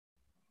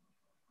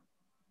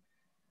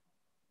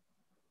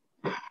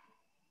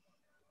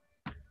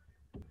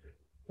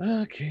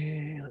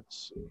Okay,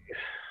 let's see.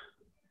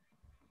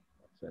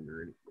 Send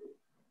her an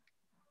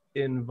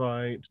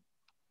invite.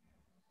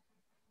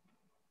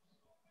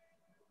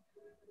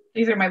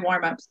 These are my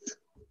warm-ups.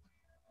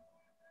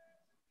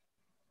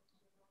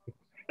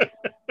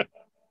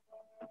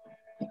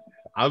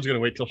 I was going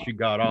to wait till she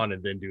got on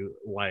and then do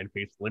lion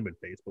face, lemon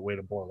face, but way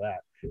to blow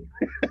that.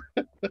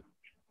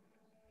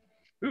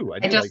 Ooh,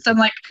 I'm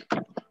like,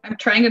 I'm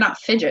trying to not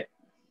fidget.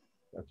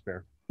 That's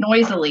fair.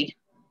 Noisily.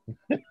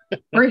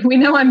 We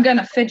know I'm going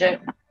to fidget.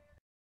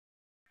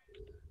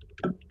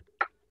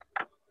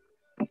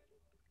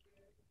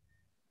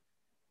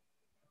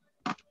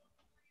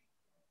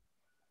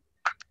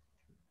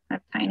 I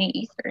have tiny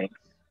Easter eggs.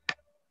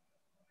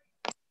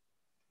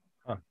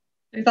 Huh.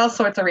 There's all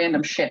sorts of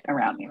random shit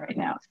around me right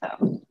now,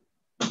 so.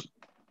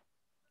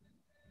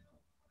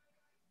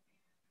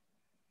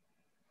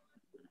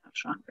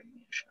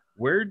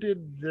 Where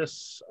did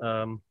this,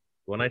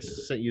 when I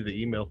sent you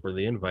the email for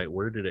the invite,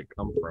 where did it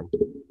come from?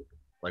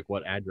 Like,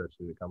 what address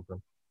did it come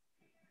from?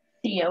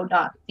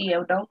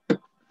 co.co.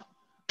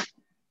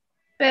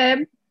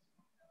 Babe.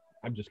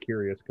 I'm just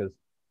curious because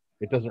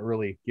it doesn't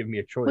really give me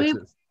a choice.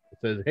 It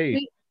says, hey,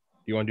 do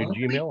you want to do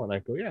Gmail? And I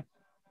go, yeah.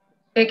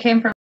 It came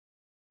from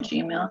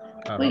Gmail.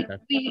 Oh,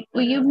 okay.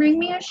 Will you bring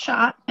me a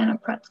shot and a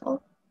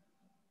pretzel?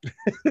 I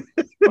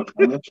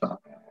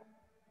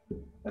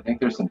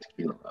think there's some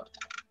tequila left.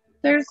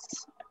 There's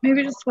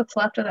maybe just what's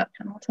left of that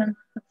Pendleton.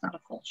 That's not a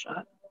full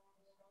shot.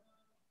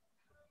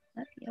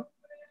 Yep.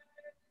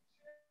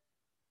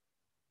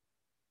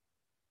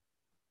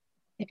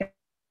 Okay.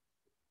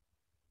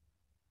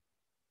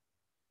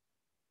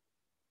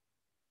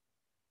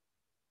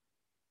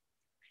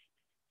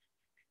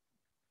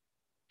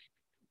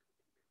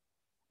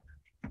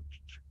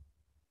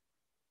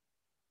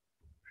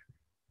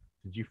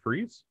 Did you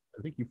freeze?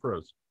 I think you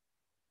froze.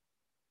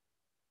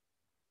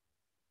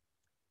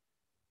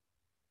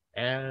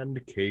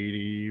 And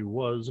Katie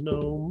was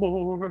no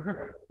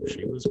more.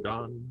 She was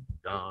gone,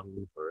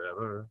 gone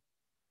forever.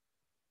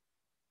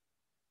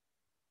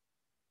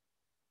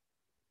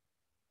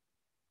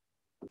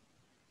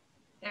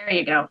 There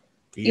you go.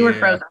 You were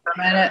frozen for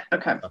a minute.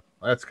 Okay.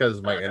 That's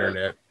because my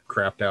internet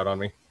crapped out on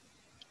me.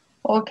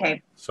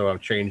 Okay. So I'm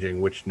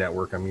changing which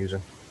network I'm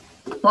using.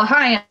 Well,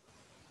 hi.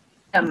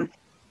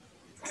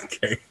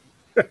 Okay.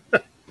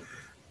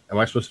 Am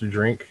I supposed to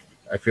drink?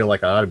 I feel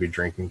like I ought to be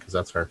drinking because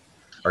that's our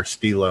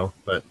stilo,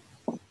 but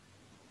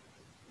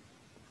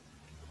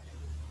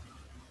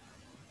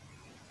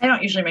I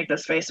don't usually make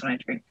this face when I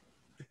drink.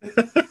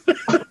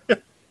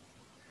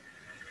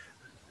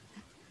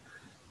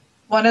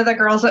 One of the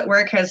girls at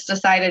work has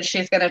decided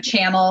she's going to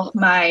channel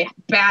my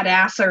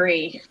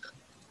badassery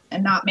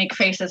and not make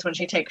faces when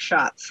she takes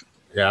shots.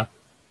 Yeah?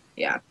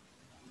 Yeah.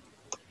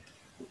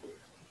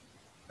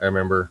 I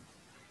remember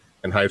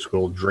in high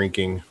school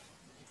drinking,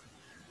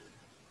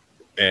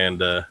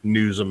 and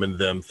Newsom and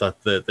them thought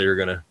that they were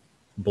going to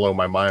blow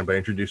my mind by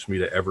introducing me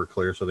to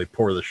Everclear. So they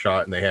pour the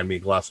shot and they hand me a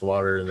glass of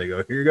water and they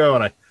go, here you go.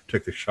 And I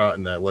took the shot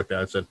and I looked at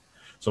it and said,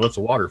 so what's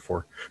the water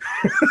for?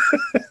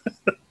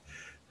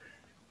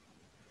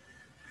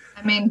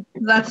 I mean,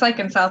 that's like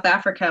in South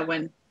Africa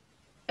when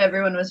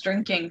everyone was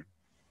drinking.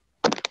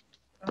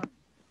 What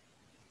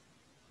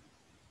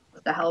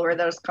the hell were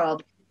those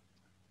called?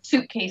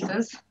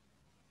 Suitcases.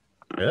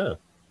 Yeah.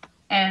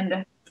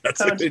 And that's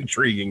an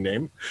intriguing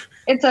name.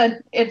 It's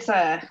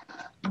a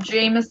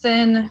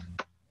Jameson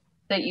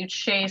that you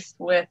chase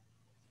with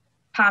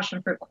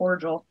passion fruit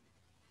cordial.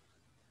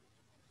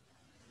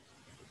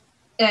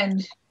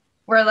 And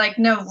we're like,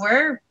 no,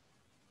 we're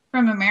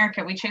from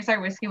America. We chase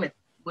our whiskey with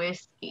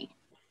whiskey.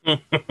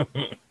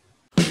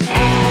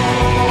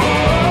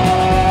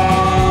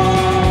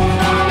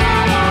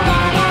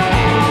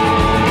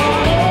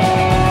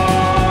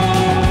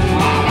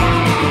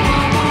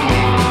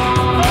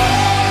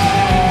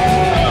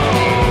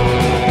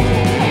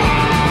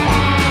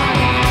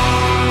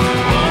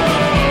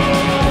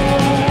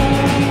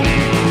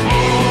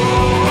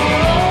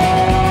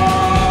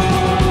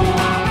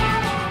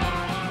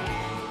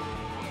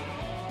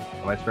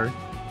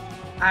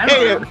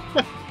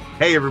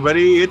 Hey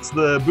everybody, it's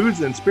the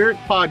Booze and Spirit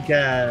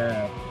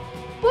podcast.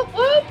 Whoop,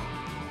 whoop.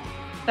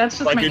 That's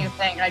just like my new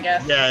thing, I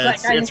guess. Yeah,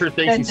 it's her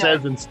thing she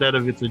says instead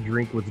of it's a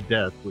drink with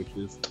death, which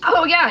is...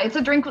 Oh yeah, it's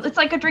like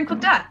a drink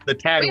with death. The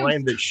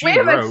tagline that she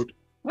wrote.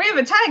 We have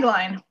a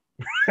tagline.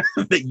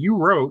 That you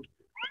wrote.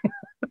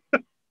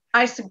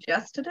 I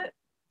suggested it.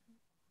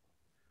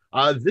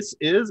 This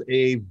is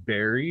a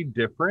very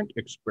different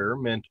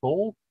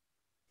experimental,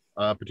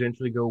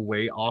 potentially go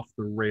way off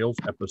the rails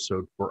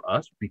episode for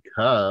us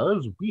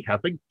because we have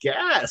a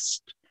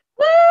guest.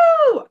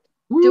 Woo!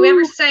 Woo! Do we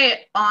ever say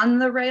it on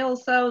the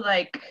rails though?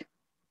 Like,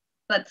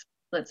 let's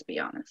be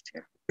honest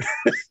here.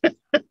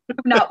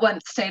 Not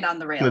once stayed on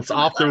the rails. It's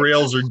off the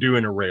rails or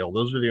doing a rail.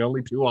 Those are the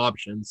only two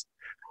options.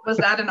 Was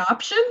that an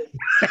option?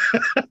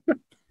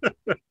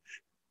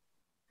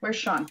 Where's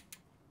Sean?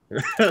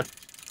 He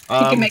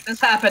can make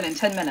this happen in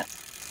 10 minutes.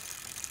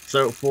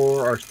 So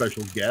for our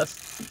special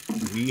guest,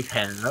 we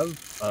have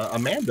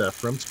Amanda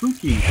from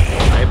Spooky.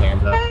 Hi,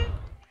 Amanda.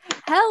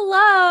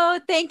 Hello.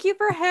 Thank you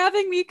for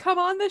having me come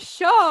on the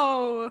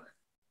show.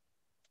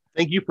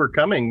 Thank you for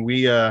coming.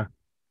 We're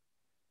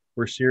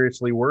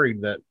seriously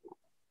worried that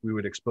we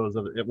would expose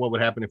what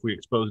would happen if we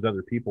exposed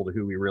other people to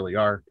who we really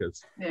are.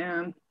 Because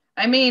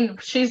I mean,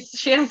 she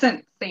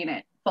hasn't seen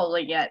it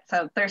fully yet,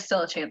 so there's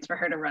still a chance for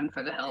her to run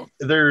for the hills.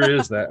 There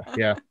is that,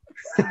 yeah.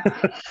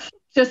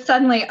 Just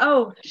suddenly,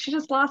 she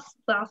just lost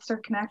her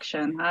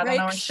connection. I don't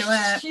know where she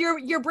went.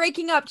 You're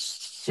breaking up.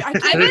 I'm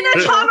in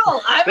a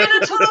tunnel. I'm in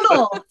a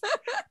tunnel.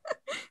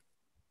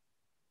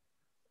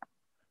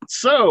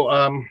 So,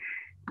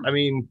 I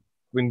mean,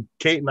 when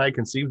Kate and I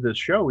conceived this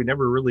show, we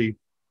never really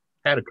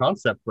had a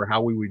concept for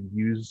how we would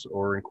use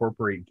or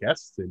incorporate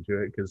guests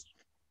into it because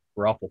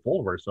we're awful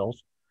full of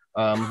ourselves.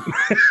 I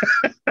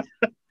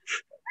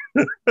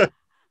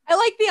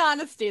like the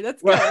honesty.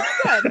 That's good.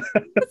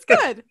 That's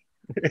good.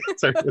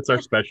 It's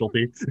our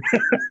specialty.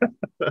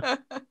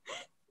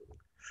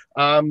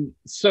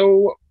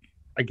 So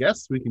I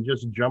guess we can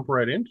just jump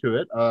right into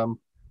it.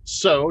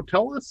 So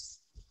tell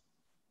us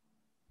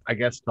a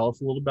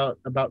little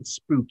about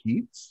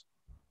Spookies.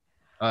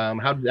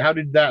 How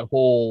did that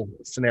whole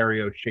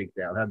scenario shake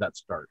down? How did that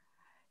start?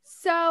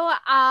 So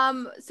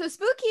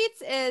Spook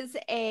Eats is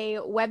a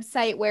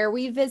website where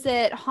we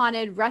visit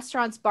haunted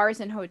restaurants, bars,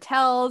 and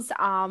hotels.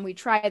 We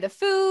try the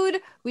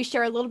food, we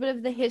share a little bit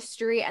of the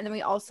history, and then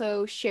we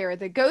also share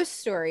the ghost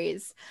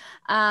stories.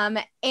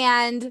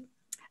 And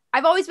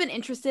I've always been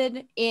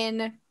interested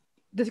in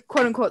the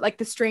quote unquote, like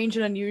the strange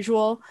and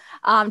unusual,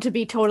 to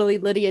be totally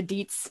Lydia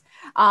Dietz,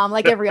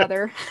 like every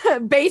other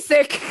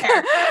basic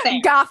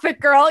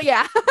gothic girl.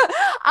 Yeah.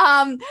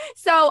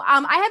 So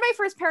I had my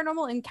first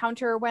paranormal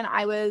encounter when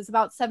I was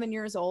about 7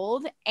 years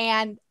old.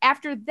 And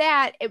after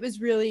that,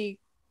 the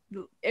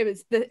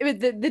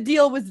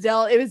deal was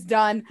dealt. It was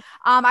done.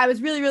 I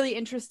was really, really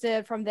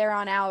interested from there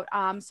on out.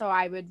 So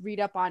I would read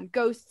up on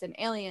ghosts and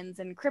aliens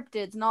and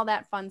cryptids and all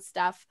that fun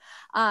stuff.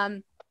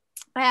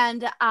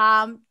 And then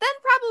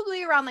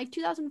probably around like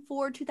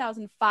 2004,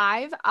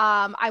 2005,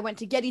 I went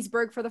to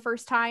Gettysburg for the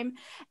first time.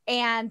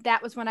 And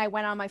that was when I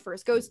went on my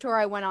first ghost tour.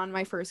 I went on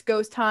my first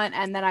ghost hunt,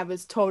 and then I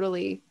was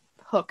totally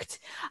hooked.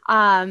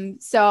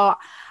 So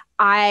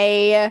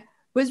I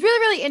was really,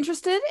 really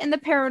interested in the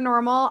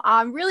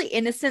paranormal, really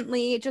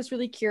innocently, just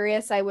really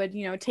curious. I would,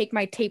 take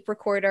my tape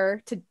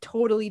recorder to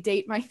totally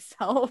date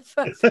myself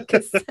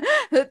because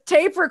the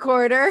tape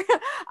recorder,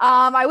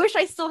 I wish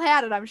I still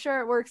had it. I'm sure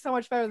it works so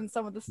much better than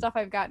some of the stuff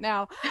I've got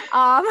now.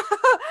 And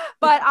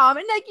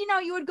like,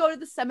 you would go to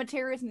the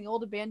cemeteries and the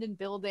old abandoned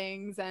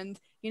buildings and,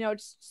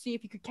 just see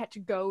if you could catch a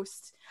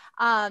ghost.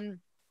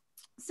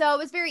 So it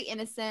was very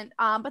innocent.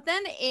 But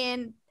then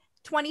in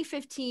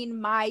 2015,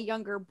 my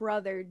younger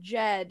brother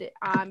Jed,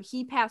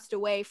 he passed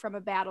away from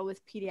a battle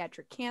with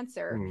pediatric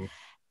cancer.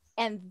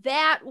 And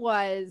that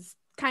was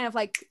kind of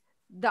like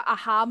the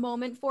aha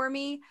moment for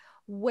me,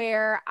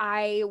 where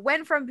I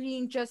went from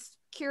being just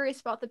curious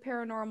about the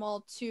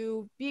paranormal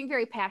to being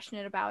very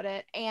passionate about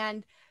it,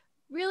 and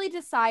really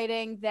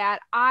deciding that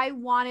I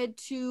wanted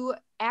to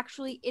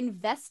actually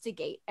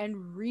investigate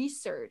and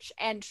research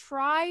and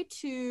try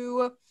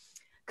to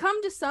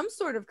come to some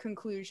sort of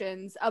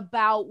conclusions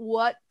about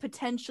what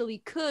potentially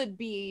could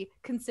be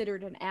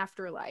considered an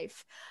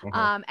afterlife.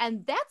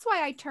 And that's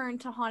why I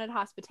turned to haunted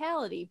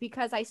hospitality,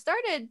 because I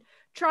started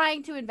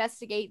trying to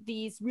investigate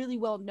these really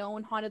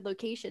well-known haunted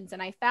locations,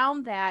 and I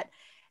found that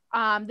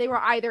they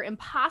were either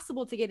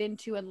impossible to get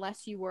into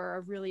unless you were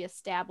a really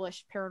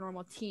established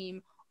paranormal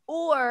team,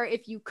 or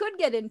if you could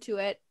get into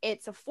it,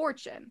 it's a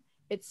fortune.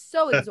 It's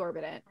so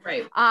exorbitant.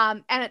 Right.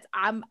 And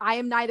I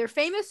am neither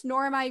famous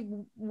nor am I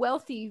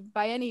wealthy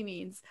by any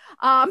means.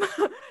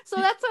 So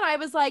that's when I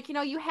was like,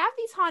 you have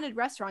these haunted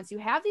restaurants, you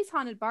have these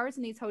haunted bars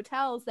and these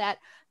hotels that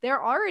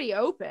they're already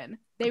open.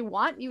 They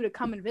want you to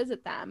come and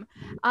visit them.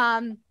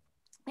 And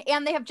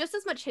they have just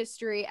as much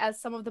history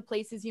as some of the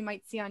places you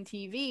might see on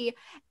TV.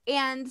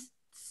 And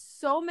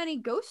so many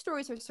ghost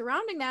stories are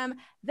surrounding them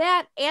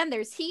and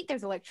there's heat,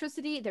 there's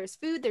electricity, there's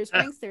food, there's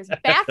drinks, there's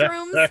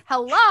bathrooms.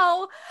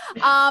 Hello.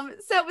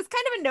 So it was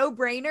kind of a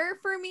no-brainer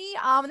for me.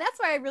 And that's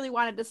why I really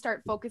wanted to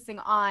start focusing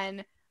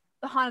on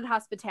the haunted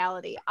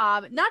hospitality,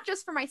 not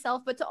just for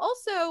myself, but to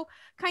also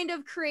kind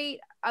of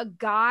create a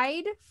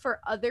guide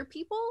for other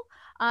people.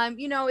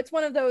 It's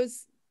one of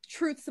those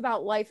truths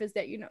about life is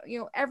that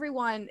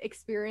everyone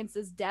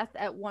experiences death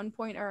at one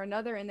point or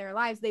another in their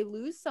lives. They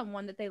lose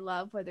someone that they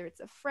love, whether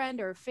it's a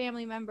friend or a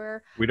family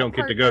member. We don't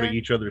get to go to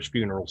each other's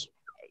funerals.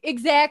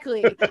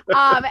 Exactly. And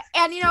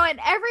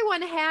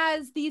everyone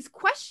has these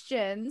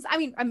questions. I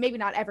mean, maybe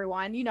not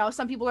everyone,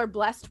 some people are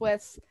blessed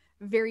with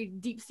very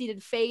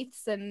deep-seated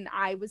faiths, and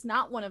I was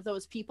not one of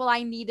those people.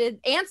 I needed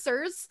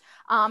answers.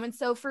 And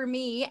so for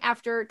me,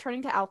 after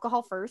turning to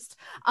alcohol first,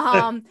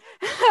 after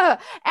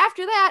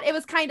that, it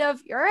was kind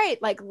of, all right,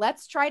 like,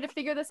 let's try to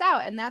figure this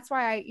out. And that's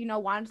why I,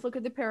 wanted to look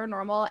at the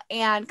paranormal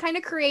and kind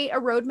of create a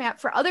roadmap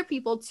for other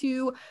people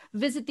to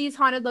visit these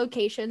haunted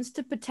locations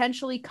to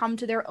potentially come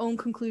to their own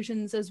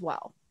conclusions as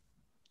well.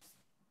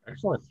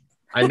 Excellent.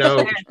 I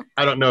know,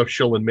 I don't know if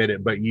she'll admit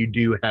it, but you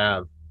do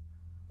have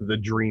the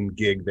dream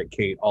gig that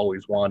Kate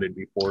always wanted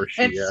before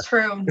she. It's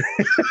true.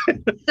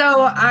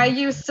 So I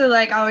used to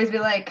like always be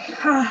like,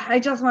 I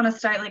just want to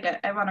start like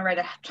I want to write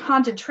a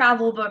haunted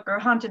travel book or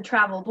haunted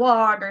travel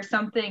blog or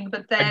something.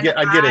 But then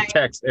I get a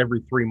text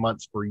every 3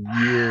 months for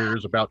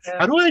years about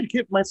how do I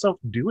get myself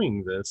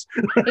doing this?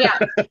 Yeah.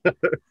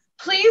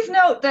 Please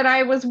note that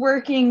I was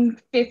working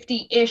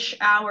 50-ish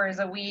hours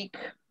a week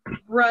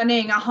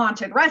running a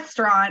haunted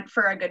restaurant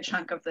for a good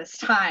chunk of this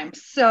time.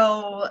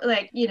 So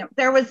like, you know,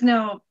 there was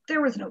no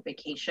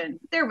vacation.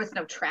 There was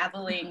no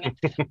traveling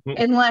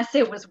unless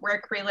it was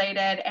work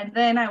related. And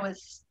then I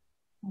was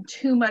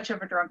too much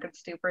of a drunken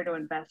stupor to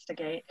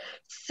investigate.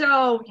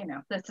 So, you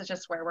know, this is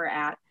just where we're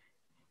at.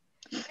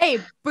 Hey,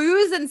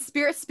 booze and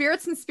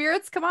spirits and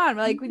spirits. Come on.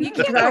 Like you can't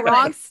go Exactly.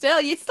 wrong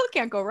still. You still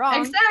can't go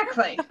wrong.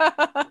 Exactly.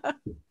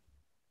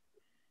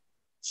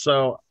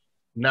 So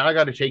now I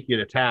got to take you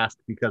to task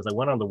because I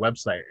went on the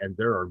website and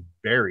there are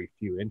very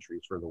few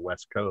entries for the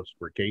West Coast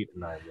where Kate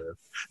and I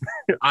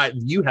live.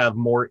 You have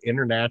more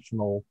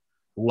international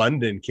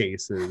London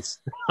cases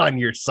on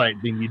your site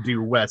than you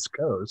do West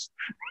Coast.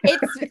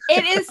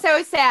 It is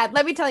so sad.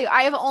 Let me tell you,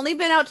 I have only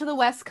been out to the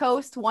West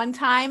Coast one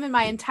time in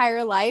my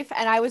entire life,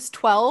 and I was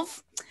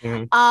 12.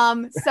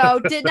 Mm-hmm. So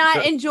did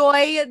not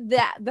enjoy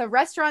the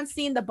restaurant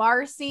scene, the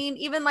bar scene,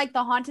 even like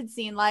the haunted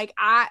scene. Like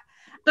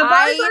the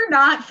bars are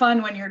not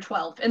fun when you're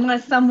 12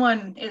 unless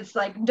someone is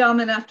like dumb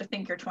enough to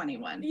think you're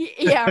 21.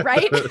 Yeah,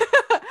 right.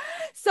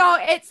 So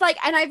it's like,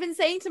 and I've been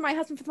saying to my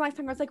husband for the last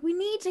time, I was like, we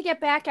need to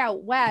get back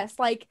out west.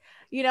 Like,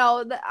 you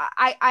know,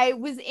 I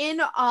was in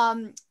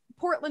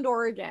Portland,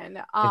 Oregon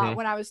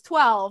when I was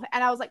 12,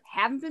 and I was like,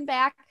 haven't been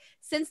back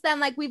since then.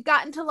 Like we've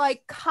gotten to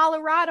like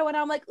Colorado, and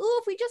I'm like, ooh,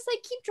 if we just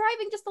like keep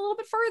driving just a little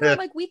bit further,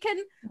 like we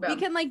can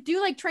like do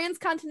like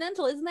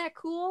transcontinental. Isn't that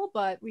cool?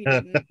 But we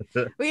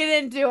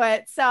didn't do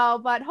it. So,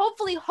 but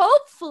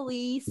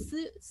hopefully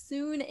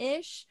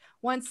soon-ish,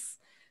 once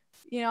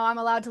you know I'm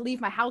allowed to leave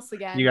my house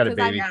again. You got a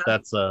baby.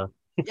 That's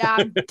yeah,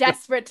 I'm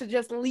desperate to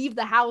just leave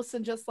the house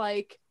and just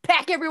like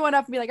pack everyone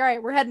up and be like, all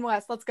right, we're heading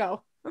west. Let's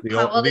go.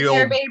 How old is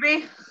your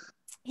baby?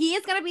 He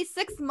is going to be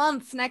 6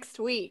 months next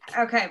week.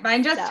 Okay,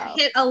 mine just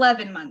hit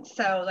 11 months.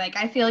 So like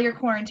I feel your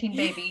quarantine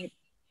baby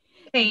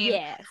pain.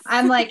 Yes.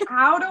 I'm like,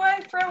 how do I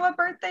throw a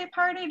birthday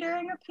party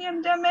during a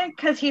pandemic?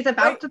 Because he's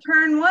about to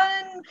turn 1.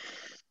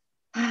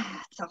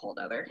 It's a whole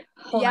other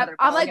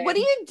I'm like, what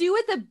do you do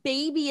with a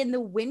baby in the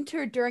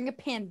winter during a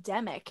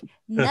pandemic?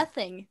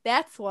 Nothing.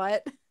 That's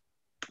what.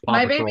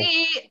 My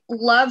baby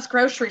loves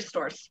grocery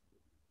stores.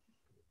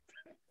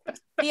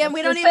 Yeah,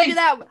 we don't even do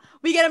that.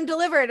 We get them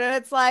delivered, and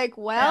it's like,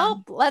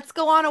 well, let's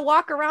go on a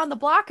walk around the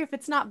block if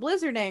it's not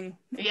blizzarding.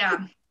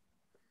 Yeah.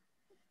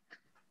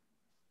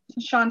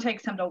 Sean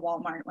takes him to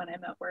Walmart when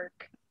I'm at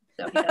work,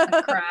 so he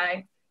doesn't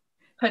cry.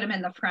 Put him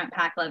in the front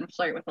pack, let him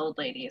flirt with old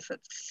ladies.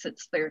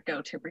 It's their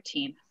go-to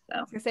routine. So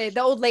I was gonna say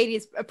the old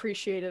ladies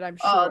appreciate it, I'm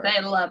sure. Oh,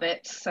 they love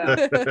it. So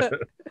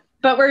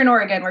but we're in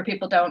Oregon where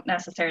people don't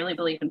necessarily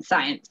believe in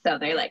science. So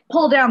they like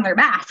pull down their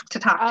mask to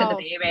talk to the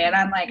baby. And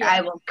I'm like,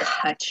 I will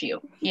cut you.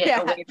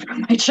 Get away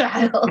from my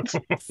child.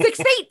 6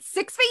 feet,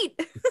 6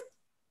 feet.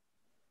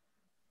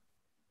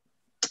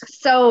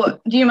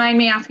 So do you mind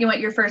me asking what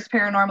your first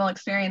paranormal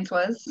experience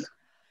was?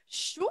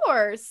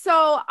 Sure.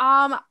 So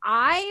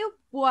I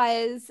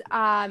was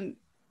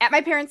at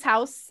my parents'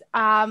 house,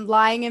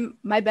 lying in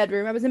my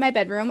bedroom. I was in my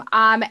bedroom.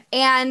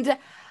 And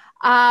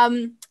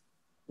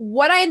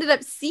what I ended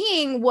up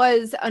seeing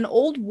was an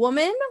old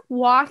woman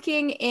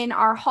walking in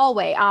our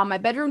hallway. My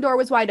bedroom door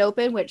was wide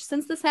open, which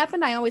since this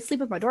happened, I always sleep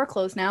with my door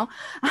closed now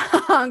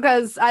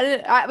because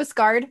I was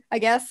scarred, I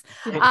guess.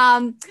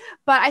 But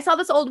I saw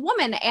this old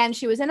woman, and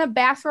she was in a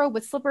bathrobe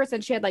with slippers,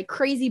 and she had like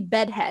crazy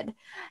bedhead.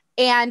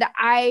 And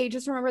I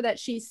just remember that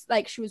she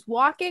was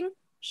walking.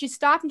 She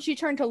stopped and she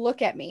turned to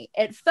look at me.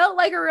 It felt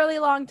like a really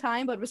long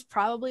time, but it was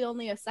probably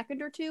only a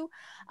second or two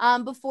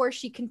before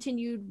she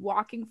continued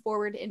walking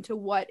forward into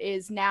what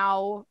is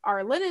now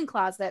our linen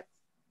closet.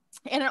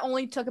 And it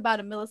only took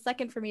about a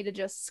millisecond for me to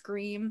just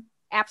scream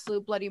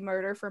absolute bloody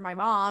murder for my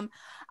mom.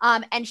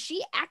 And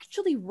she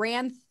actually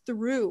ran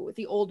through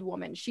the old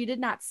woman. She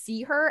did not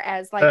see her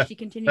as like she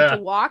continued to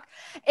walk.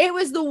 It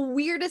was the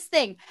weirdest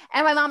thing.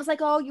 And my mom's like,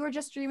 oh, you were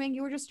just dreaming.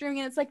 And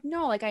it's like,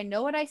 no, like I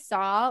know what I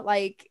saw.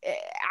 Like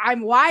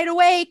I'm wide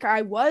awake.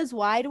 I was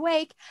wide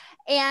awake.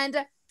 And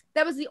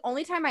that was the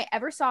only time I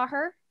ever saw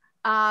her.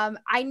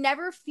 I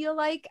never feel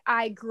like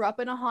I grew up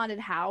in a haunted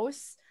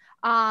house.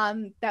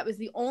 That was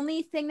the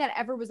only thing that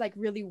ever was like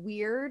really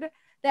weird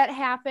that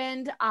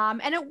happened.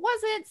 And it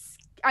wasn't,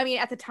 I mean,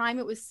 at the time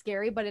it was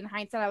scary, but in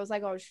hindsight, I was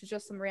like, oh, she's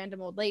just some random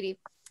old lady.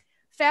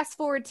 Fast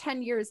forward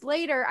 10 years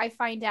later, I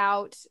find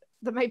out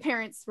that my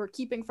parents were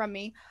keeping from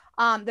me.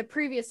 The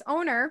previous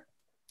owner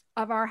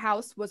of our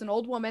house was an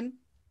old woman.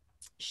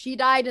 She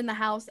died in the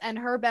house, and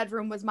her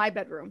bedroom was my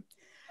bedroom.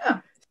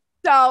 Oh.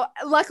 So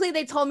luckily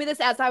they told me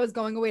this as I was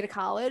going away to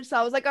college. So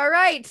I was like, all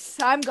right,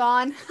 I'm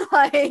gone.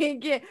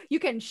 Like you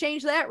can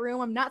change that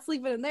room. I'm not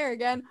sleeping in there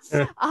again.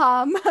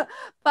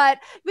 But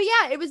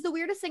yeah, it was the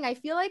weirdest thing. I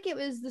feel like it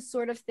was the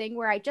sort of thing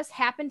where I just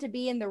happened to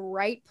be in the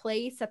right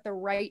place at the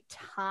right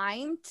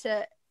time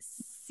to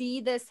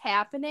see this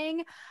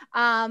happening.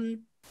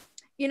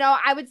 You know,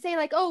 I would say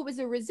like, oh, it was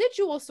a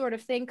residual sort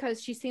of thing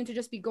because she seemed to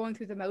just be going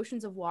through the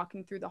motions of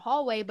walking through the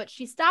hallway, but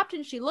she stopped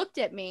and she looked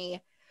at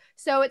me.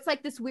 So it's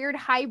like this weird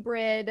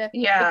hybrid.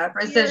 Yeah,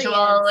 experience.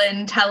 residual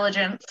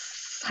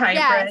intelligence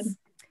hybrid. Yes.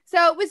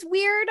 So it was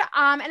weird.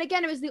 And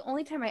again, it was the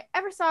only time I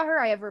ever saw her,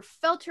 I ever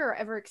felt her, or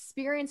ever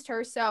experienced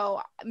her.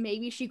 So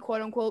maybe she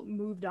quote unquote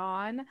moved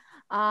on.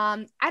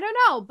 I don't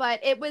know,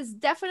 but it was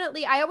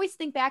definitely, I always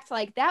think back to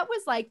like, that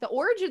was like the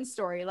origin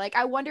story. Like,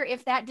 I wonder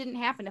if that didn't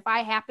happen, if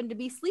I happened to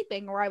be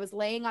sleeping or I was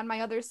laying on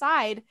my other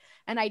side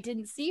and I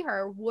didn't see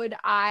her, would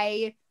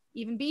I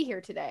even be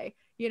here today?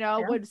 You know,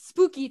 Yeah. would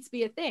spook eats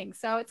be a thing?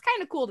 So it's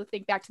kind of cool to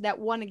think back to that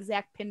one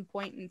exact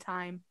pinpoint in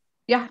time.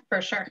 Yeah,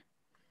 for sure.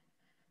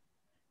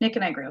 Nick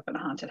and I grew up in a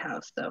haunted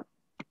house, so.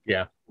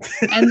 Yeah.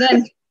 And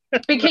then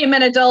became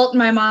an adult.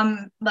 My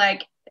mom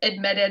like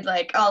admitted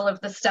like all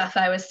of the stuff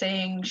I was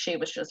saying, she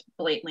was just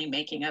blatantly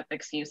making up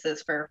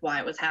excuses for why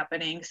it was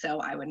happening, so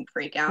I wouldn't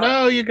freak out.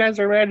 No, you guys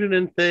are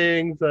imagining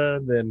things.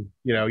 Then,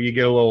 you know, you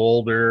get a little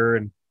older,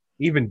 and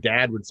even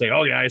Dad would say,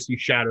 oh, yeah, I see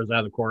shadows out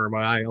of the corner of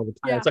my eye all the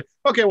time. Yeah. It's like,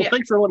 okay, well, Yeah.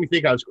 thanks for letting me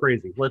think I was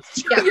crazy.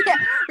 Let's.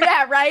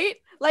 Yeah, right?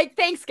 Like,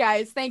 thanks,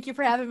 guys. Thank you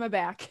for having my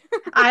back.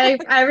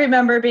 I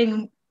remember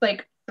being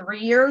like 3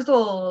 years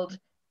old.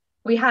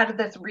 We had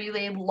this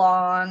really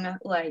long,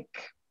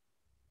 like,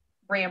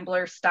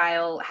 Rambler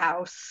style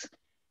house.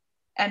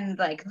 And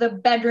like the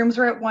bedrooms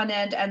were at one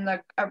end and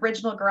the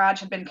original garage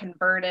had been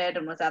converted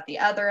and was at the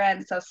other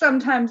end. So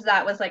sometimes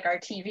that was like our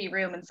TV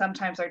room, and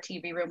sometimes our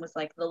TV room was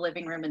like the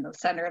living room in the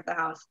center of the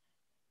house.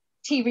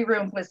 TV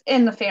room was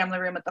in the family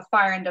room at the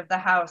far end of the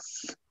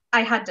house.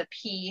 I had to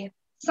pee.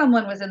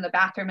 Someone was in the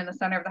bathroom in the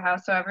center of the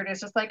house. So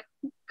everybody's just like,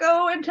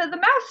 go into the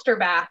master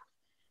bath.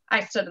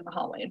 I stood in the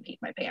hallway and peed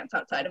my pants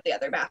outside of the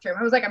other bathroom.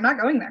 I was like, I'm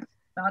not going there.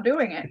 Not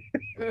doing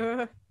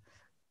it.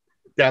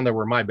 Down there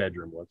where my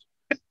bedroom was.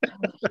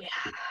 Yeah.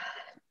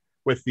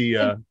 With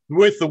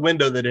the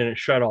window that didn't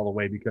shut all the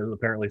way because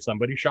apparently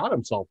somebody shot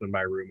himself in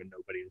my room and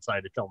nobody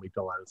decided to tell me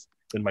till I was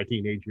in my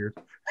teenage years.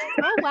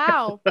 Oh,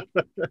 wow.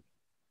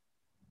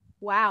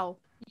 Wow.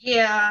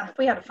 Yeah,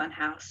 we had a fun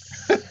house.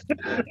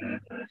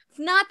 It's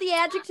not the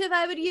adjective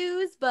I would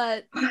use,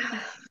 but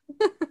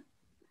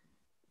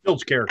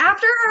Phil's character.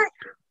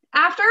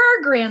 After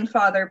our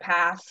grandfather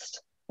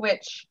passed,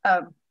 which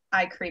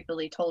I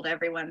creepily told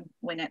everyone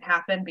when it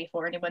happened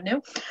before anyone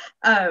knew,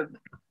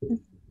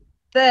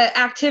 the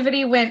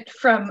activity went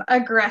from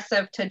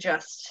aggressive to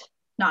just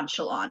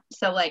nonchalant.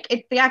 So like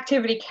the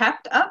activity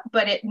kept up,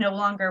 but it no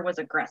longer was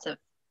aggressive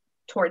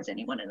towards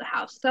anyone in the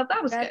house. So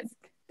that was good.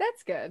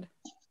 That's good.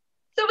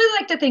 So we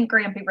like to think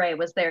Grampy Ray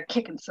was there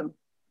kicking some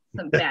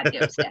bad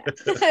ghost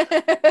ass.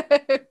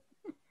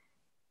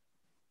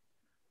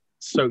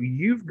 So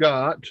you've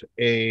got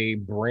a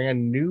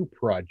brand new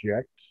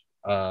project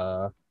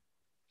now.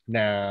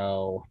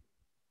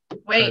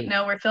 Wait,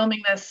 no, we're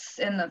filming this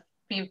in the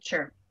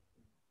future.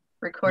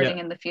 Recording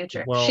in the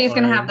future. Well, she's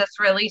going to have this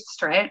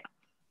released, right?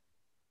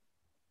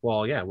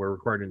 Well, yeah, we're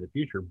recording in the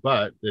future,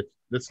 but this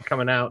is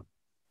coming out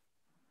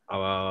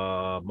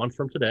a month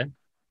from today.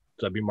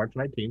 So that'd be March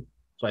 19th.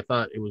 So I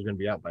thought it was going to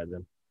be out by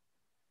then.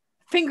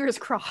 Fingers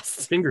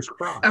crossed. Fingers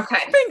crossed.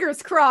 Okay.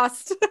 Fingers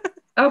crossed.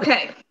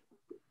 Okay.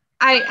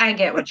 I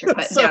get what you're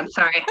putting down.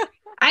 Sorry.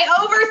 I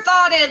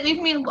overthought it.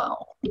 Leave me alone.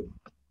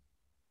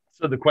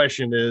 So the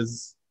question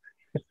is,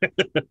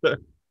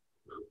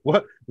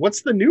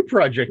 what's the new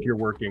project you're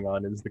working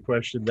on? Is the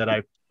question that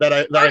I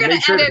gonna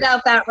edit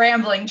out that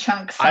rambling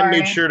chunk. Sorry. I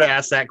made sure to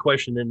ask that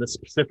question in a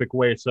specific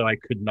way so I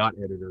could not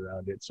edit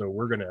around it. So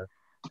we're gonna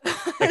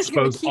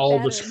expose all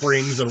the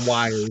springs and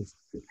wires.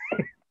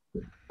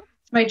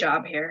 It's my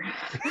job here.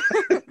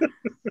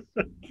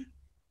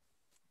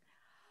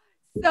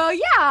 So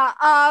yeah,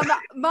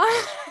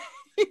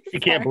 You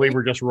can't believe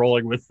we're just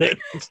rolling with it.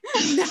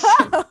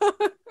 No.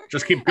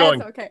 Just keep going.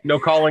 That's okay. No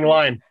calling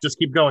line. Just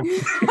keep going.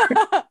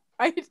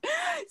 Right.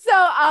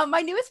 So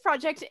my newest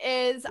project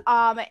is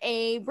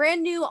a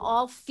brand new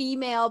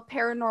all-female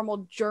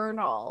paranormal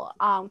journal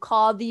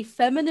called the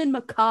Feminine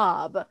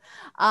Macabre.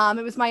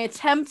 It was my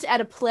attempt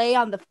at a play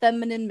on the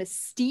feminine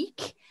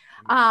mystique.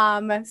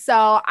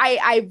 So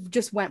I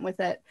just went with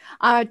it.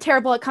 I'm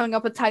terrible at coming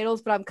up with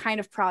titles, but I'm kind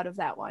of proud of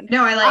that one.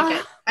 No, I like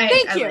it.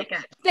 Thank you. I like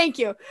it. Thank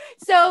you.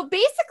 So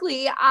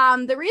basically,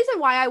 the reason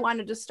why I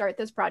wanted to start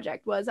this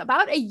project was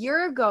about a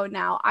year ago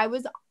now. I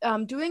was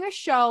doing a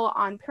show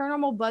on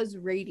Paranormal Buzz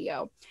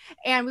Radio,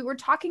 and we were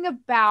talking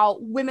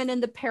about women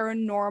in the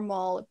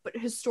paranormal, but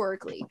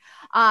historically.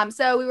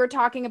 So we were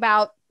talking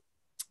about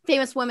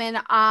famous women.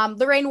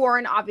 Lorraine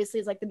Warren obviously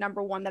is like the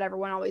number one that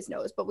everyone always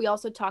knows, but we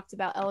also talked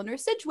about Eleanor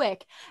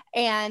Sidgwick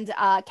and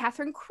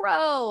Catherine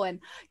Crowe, and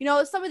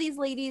some of these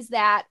ladies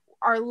that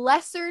are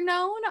lesser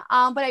known.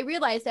 But I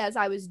realized as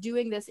I was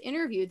doing this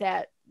interview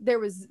that there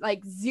was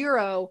like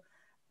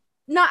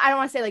I don't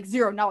want to say like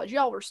zero knowledge,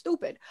 y'all were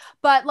stupid,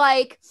 but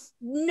like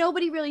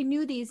nobody really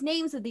knew these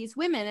names of these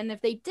women. And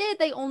if they did,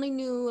 they only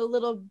knew a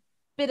little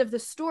bit of the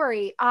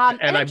story.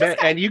 And I bet,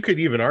 and you could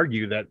even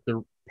argue that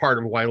the part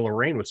of why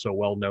Lorraine was so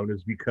well known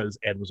is because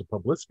Ed was a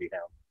publicity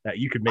hound. That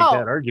you could make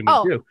that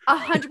argument too.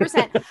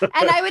 100%.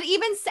 And I would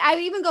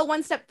even go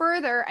one step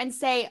further and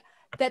say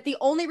that the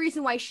only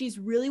reason why she's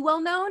really well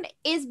known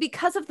is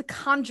because of the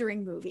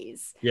Conjuring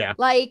movies. Yeah.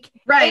 Right.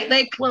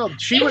 Well,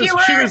 she was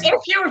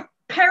if you were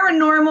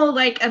paranormal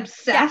like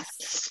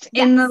obsessed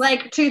in the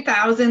like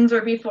 2000s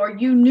or before,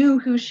 you knew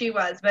who she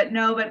was, but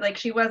like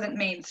she wasn't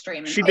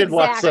mainstream. She did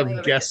lots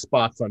of guest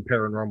spots on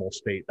Paranormal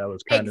State. That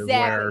was kind of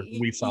where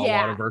we saw a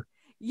lot of her.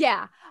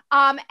 Yeah.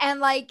 And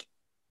like,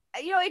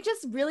 it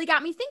just really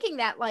got me thinking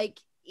that like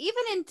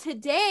even in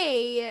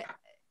today,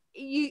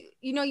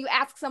 you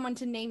ask someone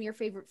to name your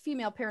favorite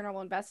female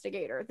paranormal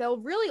investigator, they'll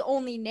really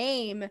only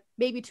name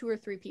maybe 2 or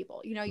 3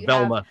 people. You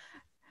Velma.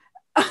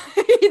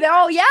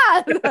 Oh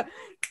yeah.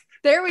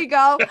 There we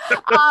go.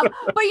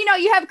 But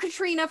you have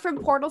Katrina from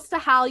Portals to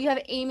Hell. You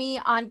have Amy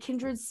on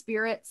Kindred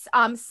Spirits.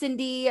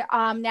 Cindy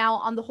now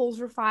on the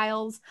Holzer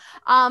Files.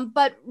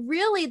 But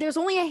really, there's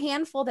only a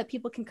handful that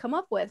people can come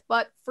up with.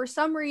 But for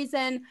some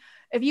reason,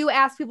 if you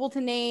ask people to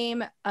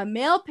name a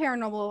male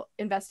paranormal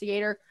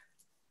investigator,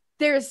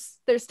 there's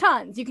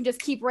tons. You can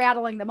just keep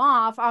rattling them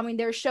off. I mean,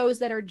 there's shows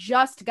that are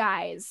just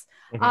guys.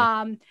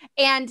 Mm-hmm.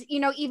 And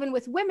even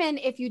with women,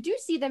 if you do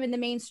see them in the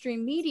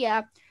mainstream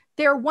media,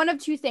 they're one of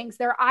 2 things.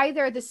 They're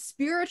either the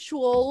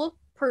spiritual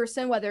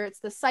person, whether it's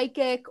the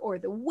psychic or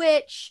the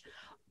witch,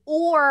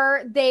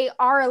 or they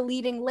are a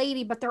leading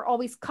lady, but they're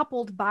always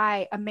coupled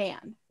by a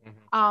man.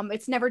 Mm-hmm.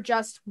 It's never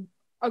just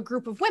a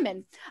group of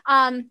women.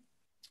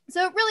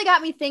 So it really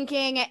got me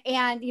thinking.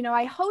 And,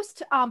 I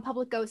host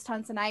public ghost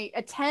hunts and I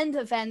attend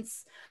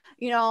events,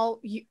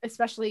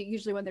 especially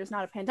usually when there's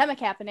not a pandemic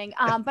happening.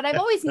 But I've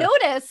always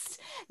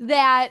noticed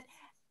that,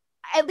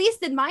 at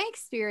least in my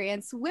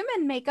experience,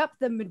 women make up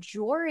the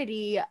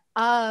majority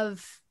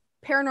of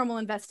paranormal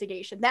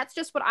investigation. That's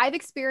just what I've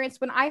experienced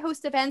when I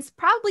host events.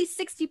 Probably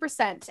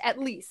 60% at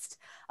least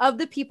of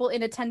the people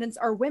in attendance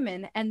are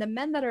women, and the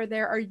men that are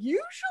there are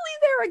usually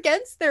there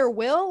against their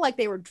will, like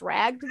they were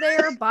dragged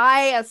there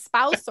by a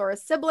spouse or a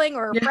sibling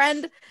or a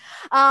friend.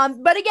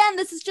 But again,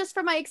 this is just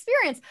from my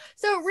experience.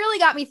 So it really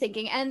got me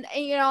thinking. And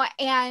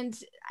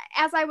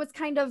as I was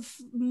kind of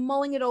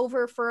mulling it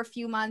over for a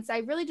few months, I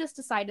really just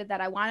decided that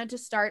I wanted to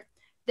start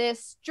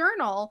this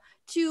journal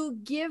to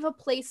give a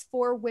place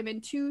for women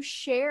to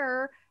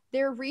share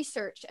their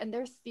research and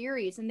their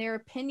theories and their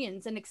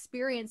opinions and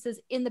experiences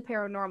in the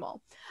paranormal.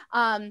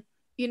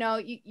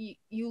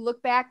 You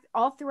look back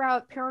all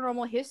throughout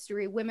paranormal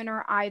history, women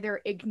are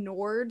either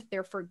ignored,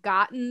 they're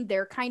forgotten,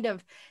 they're kind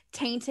of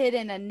tainted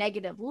in a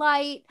negative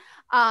light.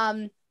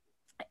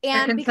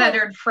 And they're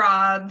considered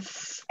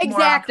frauds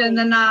exactly more often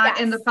than not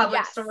in the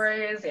public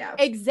stories. Yeah,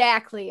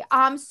 exactly.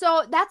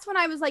 So that's when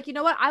I was like, you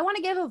know what? I want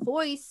to give a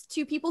voice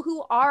to people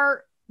who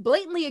are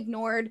blatantly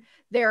ignored.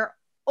 They're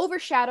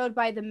overshadowed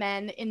by the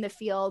men in the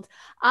field,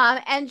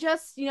 and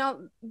just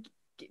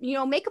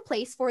make a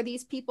place for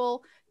these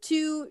people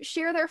to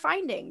share their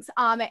findings.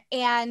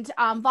 And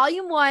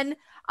volume 1,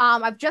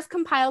 I've just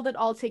compiled it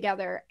all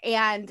together,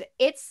 and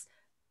it's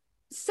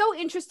so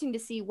interesting to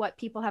see what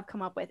people have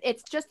come up with.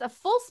 It's just a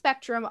full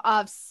spectrum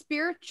of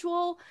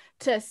spiritual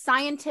to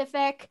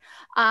scientific.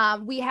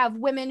 We have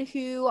women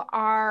who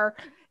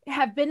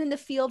have been in the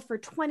field for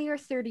 20 or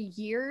 30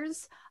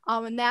 years.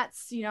 And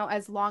that's,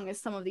 as long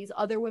as some of these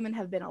other women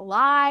have been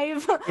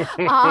alive.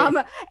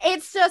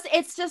 It's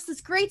just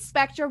this great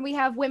spectrum. We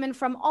have women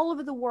from all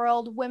over the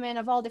world, women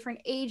of all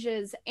different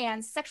ages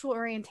and sexual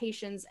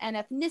orientations and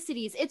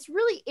ethnicities. It's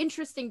really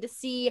interesting to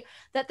see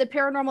that the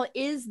paranormal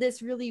is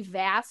this really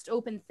vast,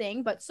 open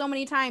thing. But so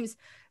many times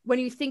when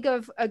you think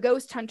of a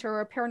ghost hunter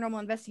or a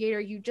paranormal investigator,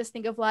 you just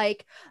think of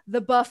like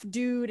the buff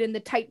dude in the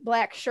tight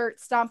black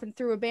shirt stomping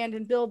through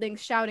abandoned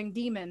buildings shouting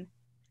demon.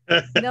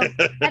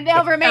 And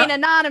they'll remain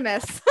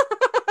anonymous.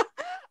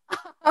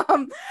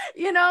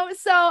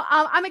 So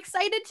I'm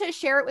excited to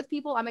share it with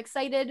people. I'm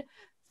excited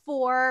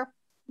for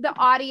the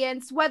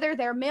audience, whether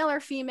they're male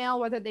or female,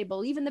 whether they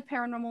believe in the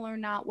paranormal or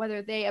not,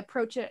 whether they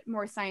approach it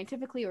more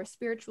scientifically or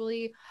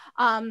spiritually.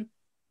 I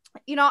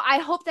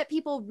hope that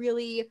people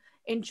really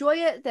enjoy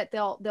it, that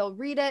they'll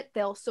read it,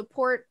 they'll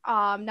support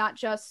not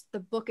just the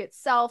book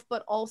itself,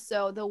 but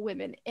also the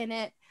women in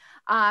it.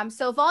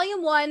 So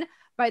volume 1,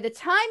 by the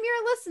time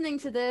you're listening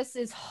to this,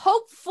 is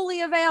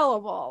hopefully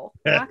available.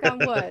 Knock on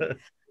wood.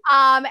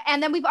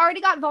 And then we've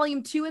already got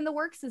volume 2 in the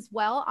works as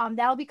well.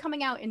 That'll be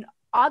coming out in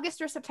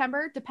August or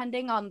September,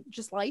 depending on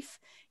just life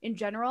in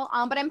general.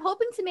 But I'm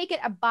hoping to make it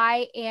a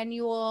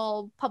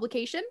biannual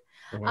publication,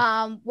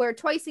 where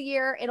twice a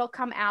year it'll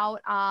come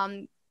out,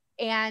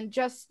 and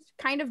just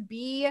kind of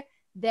be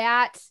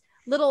that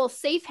little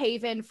safe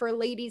haven for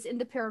ladies in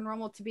the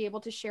paranormal to be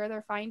able to share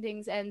their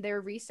findings and their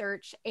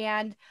research.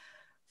 And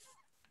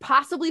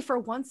possibly for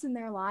once in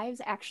their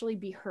lives actually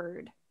be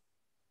heard.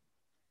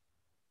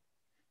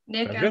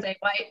 Nick, That's as good. a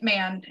white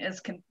man,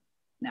 is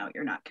no,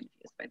 you're not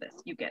confused by this.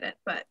 You get it,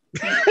 but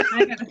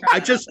I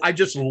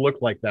just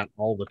look like that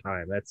all the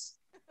time. That's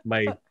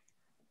my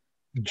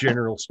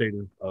general state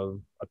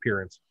of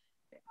appearance.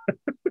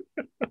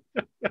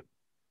 That's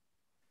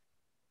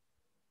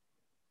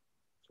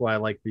why I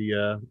like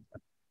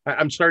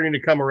I'm starting to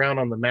come around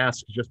on the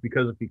mask, just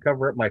because if you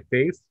cover up my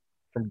face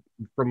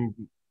from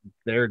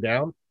there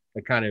down,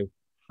 it kind of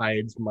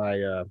hides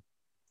my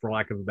for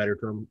lack of a better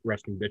term,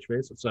 resting bitch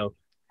face. So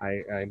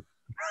I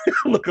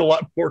look a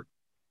lot more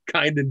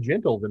kind and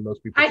gentle than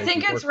most people. I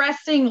think it's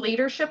resting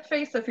leadership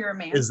face if you're a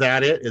man. Is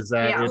that it? Is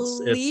that Yeah. it's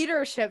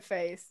leadership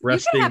face?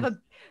 Resting,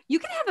 you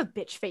can have a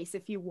bitch face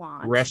if you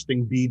want.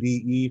 Resting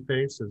BDE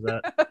face, is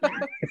that?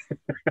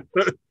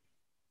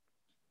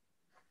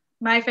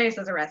 My face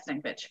is a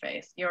resting bitch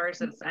face.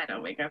 Yours is, I don't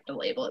know, we have to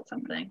label it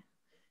something.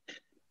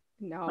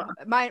 No,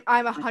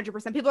 I'm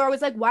 100%. People are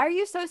always like, why are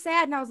you so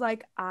sad? And I was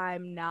like,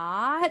 I'm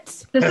not.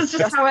 This is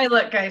just how I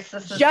look, guys.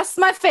 This is just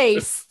my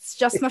face. It's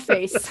just my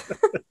face.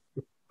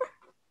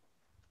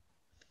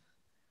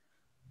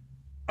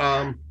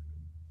 We're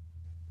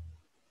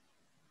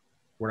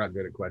not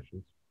good at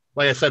questions.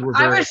 Like I said,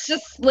 I was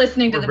just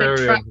listening to the big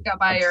truck go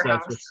by your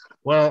house.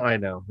 Well, I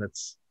know.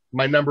 That's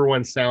my number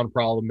one sound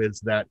problem,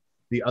 is that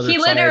the other he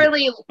side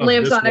literally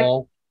lives on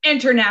wall, an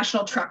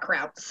international truck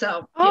route.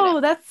 So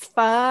that's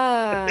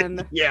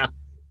fun. Yeah.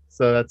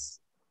 So that's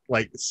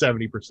like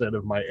 70%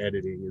 of my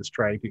editing is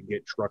trying to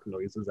get truck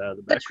noises out of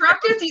the background.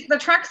 The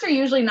trucks are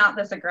usually not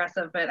this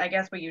aggressive, but I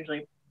guess we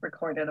usually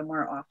record at a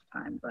more off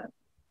time, but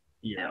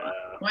yeah,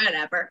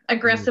 whatever.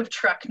 Aggressive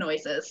truck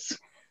noises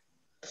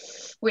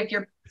with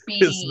your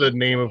BD. Is the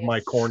name of my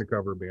corn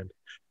cover band.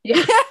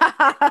 Yeah.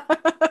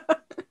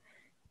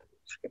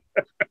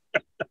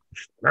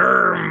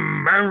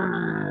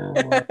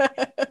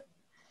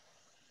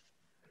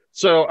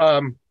 So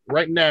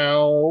right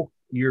now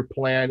your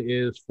plan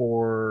is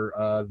for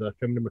the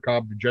Feminine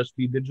Macabre to just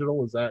be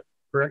digital, is that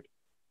correct?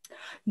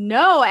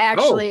 No,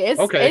 actually, it's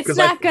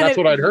not gonna. That's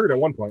what I'd heard at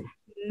one point.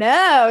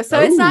 No, so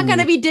it's not going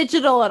to be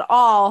digital at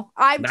all.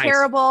 I'm nice.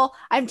 terrible.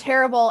 I'm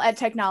terrible at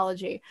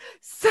technology.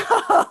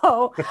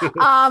 So,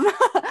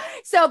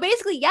 so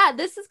basically, yeah,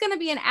 this is going to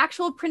be an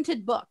actual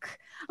printed book.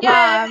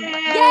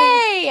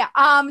 Yay!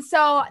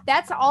 So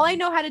that's all I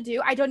know how to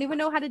do. I don't even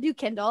know how to do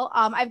Kindle.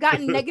 I've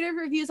gotten negative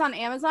reviews on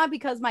Amazon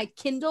because my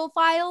Kindle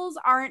files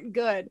aren't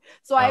good.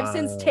 So I've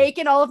since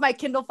taken all of my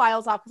Kindle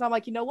files off, because I'm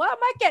like, you know what? I'm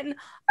not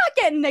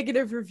getting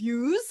negative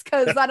reviews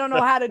because I don't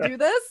know how to do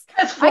this.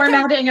 Because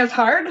formatting is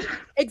hard.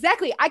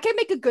 Exactly. I can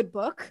make a good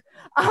book.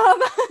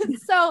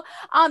 So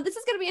this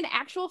is going to be an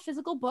actual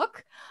physical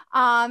book.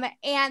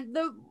 And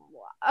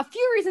a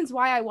few reasons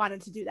why I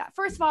wanted to do that.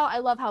 First of all, I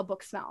love how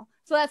books smell.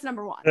 So that's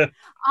number one.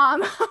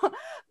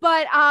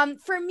 But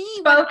for me,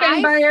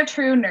 spoken by a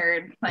true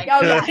nerd. Like,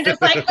 oh yeah,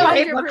 just like the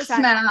way books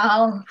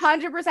smell.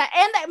 100%.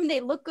 And they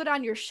look good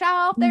on your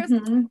shelf. There's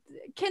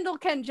Kindle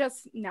can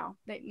just no,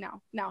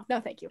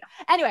 thank you.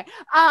 Anyway,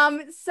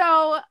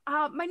 so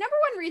my number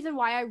one reason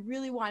why I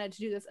really wanted to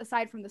do this,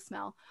 aside from the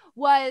smell,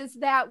 was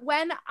that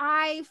when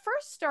I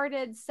first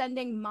started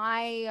sending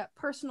my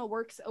personal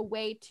works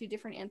away to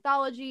different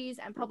anthologies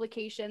and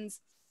publications,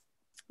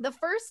 the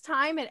first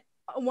time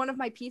one of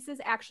my pieces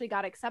actually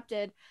got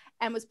accepted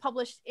and was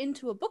published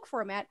into a book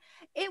format,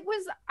 it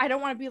was, I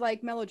don't want to be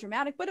like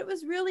melodramatic, but it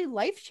was really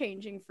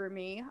life-changing for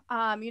me,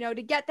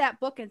 to get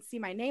that book and see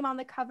my name on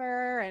the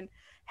cover and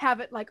have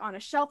it like on a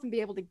shelf and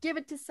be able to give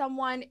it to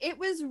someone. It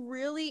was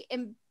really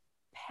impactful.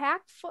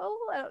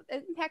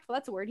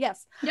 That's a word.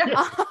 Yes. Yes.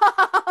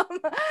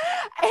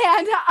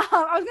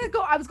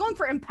 I was going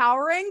for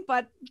empowering,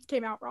 but it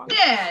came out wrong.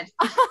 Yeah.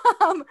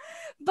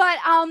 But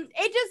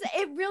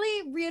it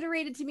really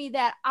reiterated to me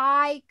that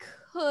I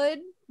could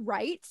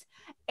write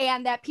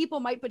and that people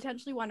might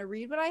potentially want to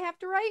read what I have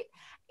to write.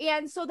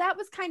 And so that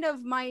was kind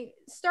of my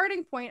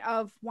starting point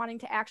of wanting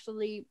to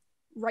actually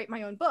write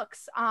my own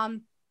books.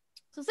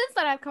 So since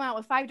then, I've come out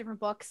with 5 different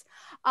books,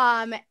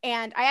 and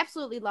I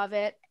absolutely love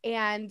it.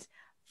 And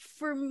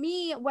for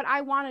me, what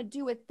I want to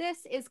do with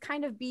this is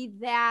kind of be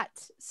that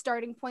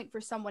starting point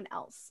for someone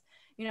else.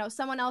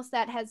 Someone else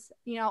that has,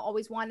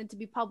 always wanted to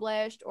be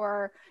published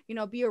or,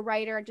 be a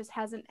writer and just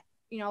hasn't,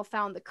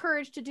 found the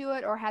courage to do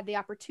it or had the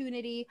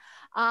opportunity.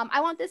 I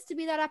want this to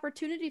be that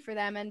opportunity for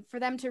them and for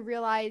them to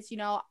realize,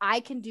 I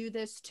can do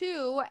this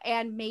too,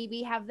 and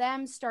maybe have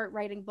them start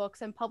writing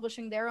books and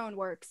publishing their own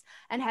works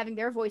and having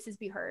their voices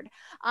be heard.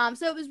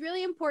 So it was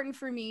really important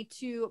for me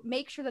to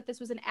make sure that this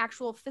was an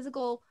actual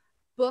physical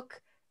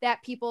book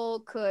that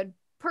people could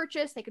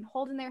purchase, they can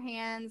hold in their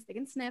hands, they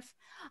can sniff,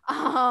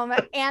 and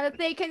that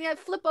they can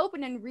flip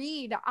open and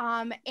read,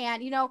 and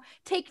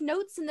take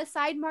notes in the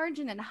side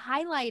margin and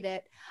highlight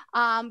it,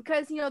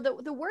 because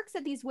the works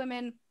that these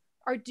women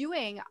are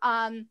doing,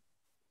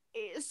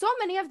 so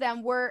many of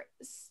them were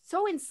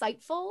so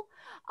insightful,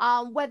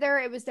 whether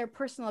it was their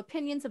personal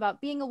opinions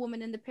about being a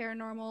woman in the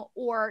paranormal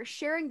or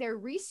sharing their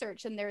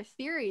research and their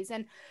theories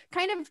and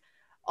kind of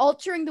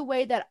altering the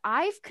way that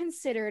I've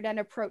considered and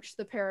approached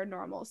the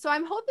paranormal. So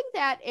I'm hoping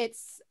that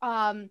it's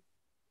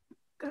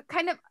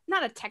kind of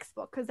not a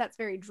textbook, because that's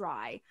very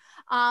dry,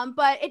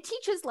 but it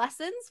teaches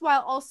lessons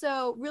while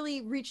also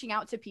really reaching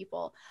out to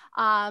people.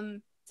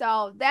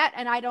 So that,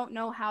 and I don't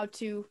know how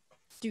to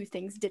do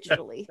things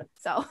digitally,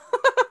 so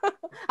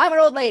I'm an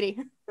old lady.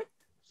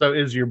 So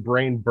is your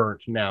brain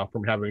burnt now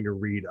from having to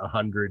read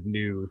 100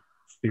 new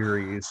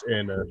theories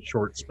in a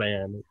short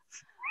span?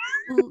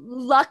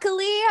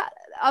 Luckily,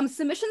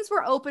 submissions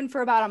were open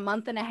for about a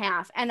month and a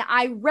half, and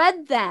I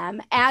read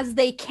them as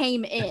they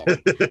came in.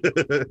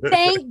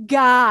 Thank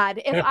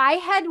God. If I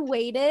had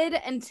waited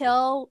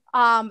until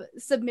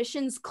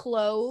submissions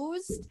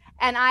closed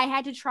and I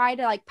had to try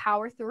to like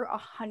power through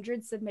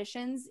 100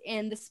 submissions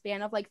in the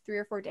span of like 3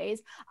 or 4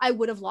 days, I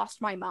would have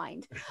lost my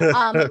mind.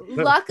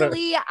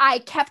 Luckily, I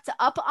kept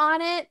up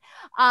on it.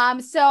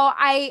 So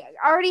I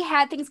already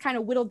had things kind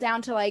of whittled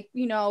down to like,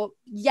 you know,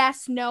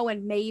 yes, no,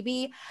 and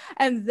maybe.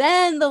 And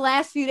then the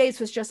last few days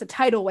was just a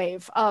tidal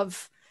wave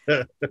of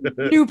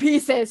new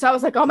pieces. So I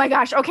was like, oh my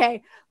gosh,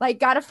 okay, like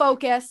gotta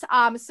focus.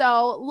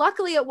 So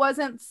luckily it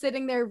wasn't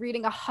sitting there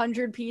reading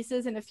 100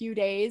 pieces in a few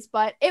days,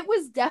 but it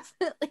was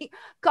definitely,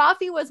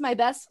 coffee was my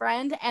best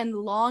friend, and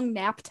long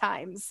nap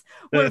times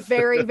were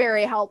very,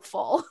 very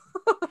helpful.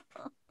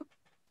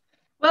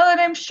 Well,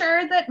 and I'm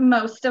sure that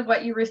most of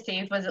what you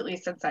received was at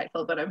least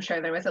insightful, but I'm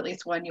sure there was at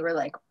least one you were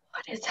like,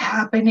 what is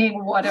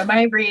happening? What am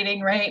I reading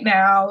right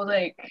now?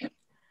 Like,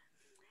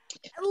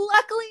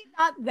 luckily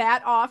not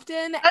that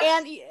often.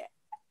 And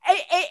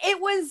it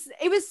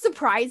was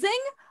surprising,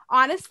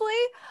 honestly,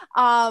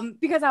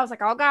 because I was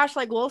like, oh gosh,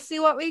 like we'll see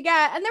what we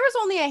get. And there was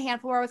only a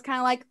handful where I was kind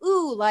of like,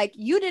 ooh, like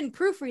you didn't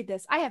proofread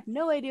this. I have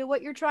no idea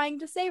what you're trying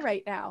to say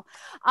right now.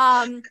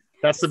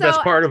 That's the best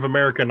part of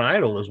American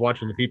Idol, is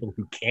watching the people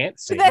who can't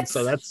sing.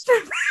 So that's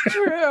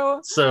true.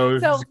 So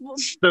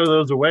stow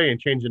those away and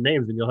change the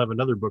names, and you'll have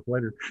another book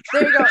later.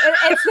 There you go.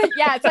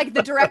 It's like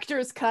the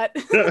director's cut.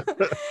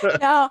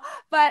 No,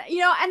 but you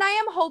know, and I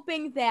am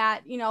hoping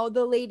that, you know,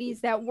 the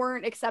ladies that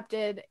weren't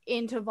accepted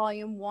into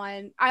volume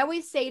 1, I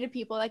always say to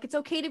people, like, it's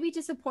okay to be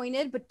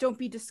disappointed, but don't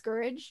be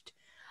discouraged.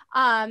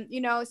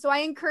 You know, so I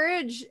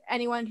encourage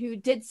anyone who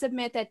did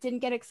submit that didn't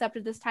get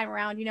accepted this time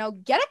around, you know,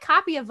 get a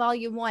copy of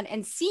volume 1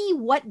 and see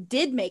what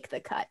did make the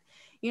cut.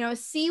 You know,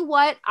 see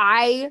what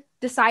I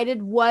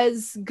decided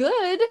was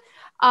good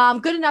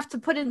enough to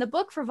put in the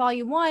book for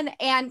volume 1,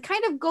 and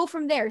kind of go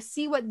from there.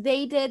 See what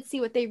they did,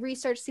 see what they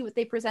researched, see what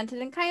they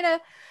presented, and kind of,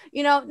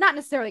 you know, not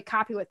necessarily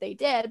copy what they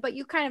did, but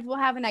you kind of will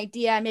have an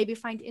idea and maybe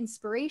find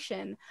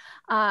inspiration.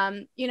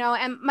 You know,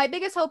 and my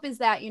biggest hope is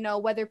that, you know,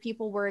 whether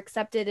people were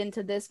accepted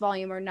into this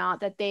volume or not,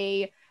 that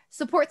they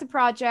support the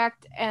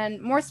project,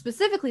 and more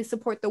specifically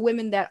support the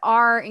women that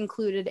are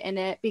included in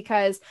it,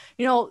 because,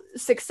 you know,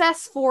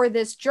 success for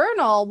this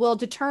journal will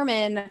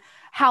determine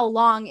how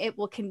long it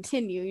will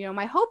continue. You know,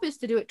 my hope is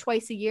to do it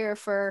twice a year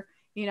for,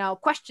 you know, ?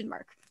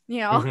 You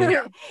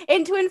know,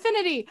 into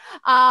infinity.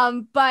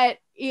 But,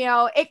 you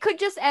know, it could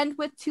just end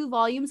with 2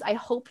 volumes. I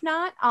hope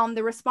not.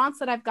 The response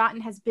that I've gotten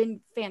has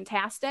been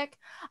fantastic.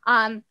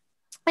 And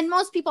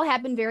most people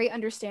have been very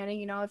understanding,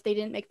 you know, if they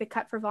didn't make the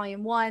cut for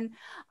volume 1.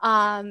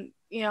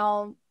 You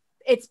know,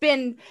 it's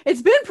been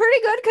pretty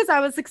good, because I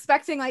was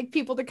expecting like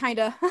people to kind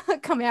of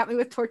come at me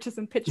with torches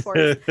and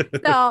pitchforks.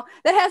 No,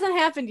 that hasn't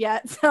happened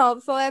yet. So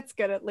that's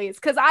good, at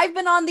least, because I've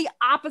been on the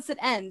opposite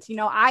end. You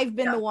know, I've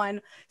been the one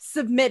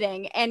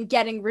submitting and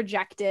getting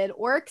rejected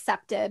or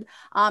accepted.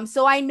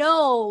 So I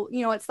know,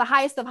 you know, it's the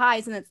highest of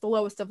highs and it's the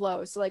lowest of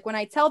lows. So like when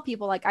I tell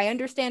people, like, I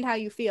understand how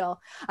you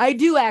feel, I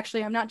do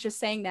actually. I'm not just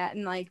saying that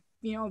and like,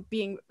 you know,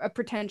 being a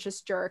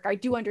pretentious jerk. I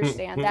do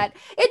understand that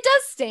it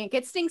does stink.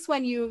 It stinks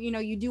when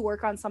you do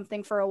work on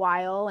something for a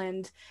while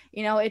and,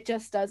 you know, it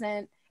just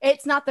doesn't,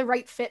 it's not the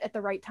right fit at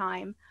the right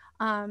time.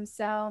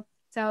 So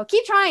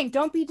keep trying.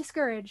 Don't be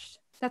discouraged.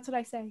 That's what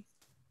I say.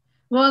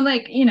 Well,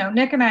 like, you know,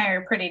 Nick and I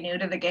are pretty new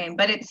to the game,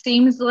 but it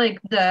seems like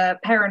the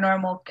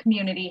paranormal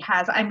community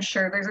has, I'm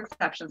sure there's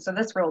exceptions to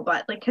this rule,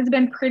 but like has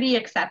been pretty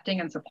accepting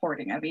and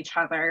supporting of each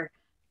other.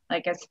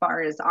 Like as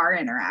far as our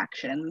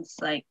interactions,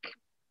 like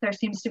there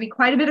seems to be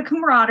quite a bit of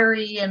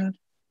camaraderie, and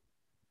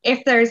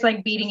if there's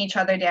like beating each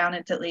other down,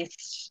 it's at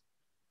least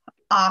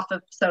off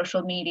of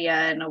social media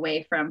and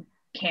away from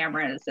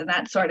cameras and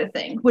that sort of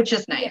thing, which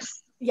is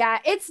nice. Yeah,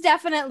 it's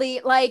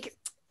definitely like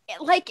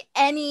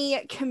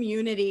any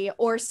community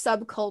or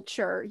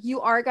subculture,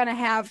 you are going to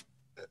have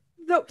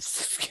no,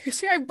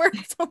 excuse me, I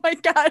burped. Oh my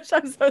gosh,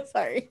 I'm so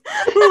sorry.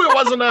 Ooh, it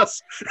wasn't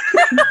us.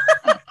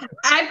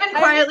 I've been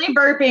quietly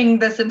burping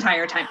this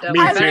entire time, though. Me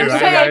too.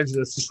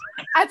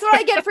 That's what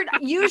I get for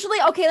usually.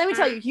 Okay, let me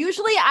tell you.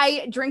 Usually,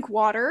 I drink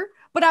water,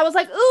 but I was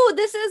like, "Ooh,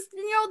 this is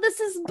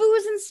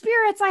booze and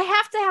spirits. I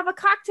have to have a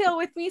cocktail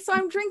with me, so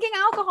I'm drinking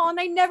alcohol, and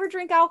I never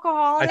drink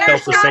alcohol." I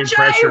felt the same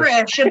pressure.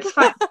 Irish. It's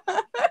fine.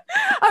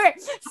 Okay,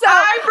 so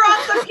I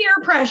brought the peer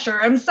pressure.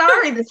 I'm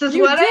sorry. This is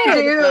what I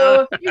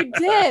do. You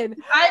did.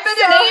 I'm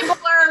an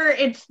enabler.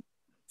 It's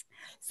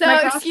so my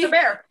cross to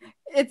bear.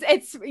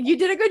 it's you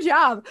did a good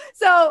job.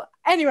 So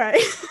anyway,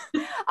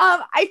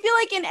 I feel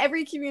like in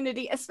every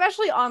community,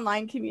 especially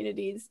online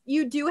communities,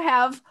 you do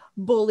have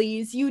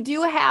bullies, you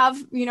do have,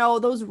 you know,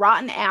 those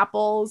rotten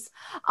apples.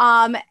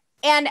 And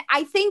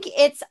I think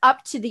it's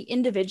up to the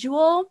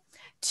individual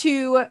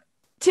to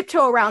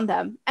tiptoe around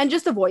them and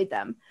just avoid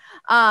them.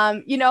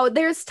 You know,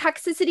 there's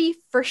toxicity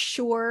for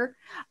sure.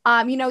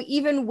 You know,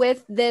 even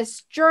with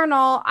this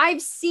journal,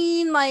 I've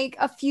seen like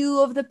a few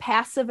of the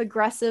passive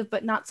aggressive,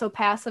 but not so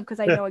passive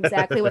because I know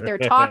exactly what they're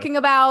talking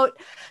about,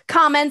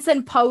 comments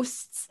and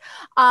posts.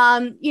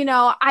 You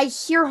know, I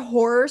hear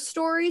horror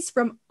stories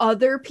from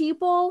other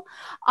people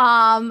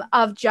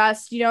of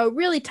just, you know,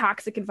 really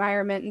toxic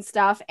environment and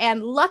stuff.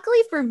 And luckily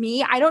for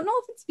me, I don't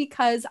know if it's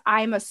because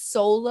I'm a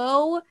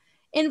solo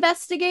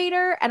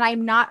investigator and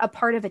I'm not a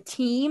part of a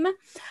team.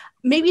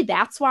 Maybe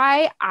that's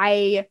why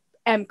I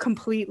am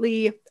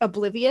completely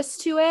oblivious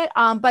to it.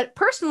 But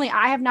personally,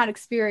 I have not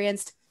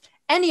experienced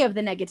any of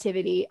the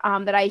negativity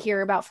that I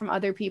hear about from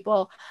other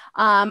people.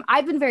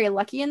 I've been very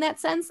lucky in that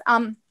sense.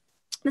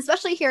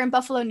 Especially here in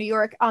Buffalo, New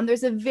York,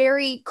 there's a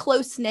very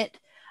close-knit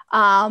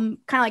kind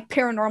of like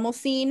paranormal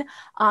scene.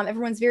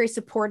 Everyone's very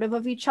supportive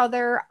of each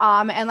other.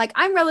 And like,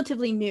 I'm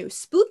relatively new.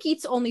 Spook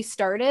Eats only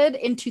started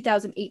in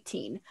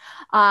 2018.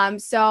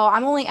 So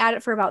I'm only at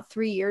it for about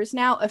 3 years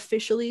now,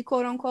 officially,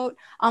 quote unquote.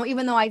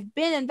 Even though I've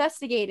been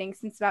investigating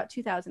since about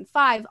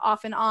 2005,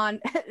 off and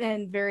on,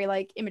 and very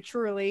like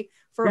immaturely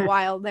for a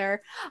while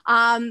there.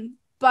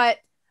 But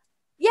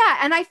yeah,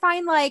 and I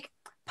find like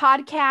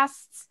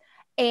podcasts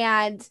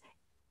and,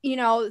 you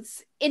know,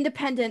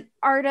 independent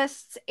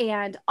artists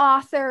and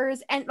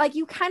authors, and like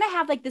you kind of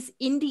have like this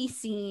indie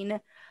scene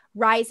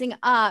rising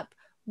up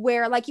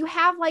where like you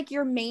have like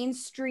your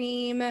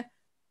mainstream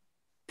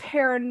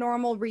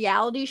paranormal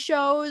reality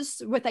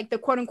shows with like the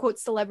quote unquote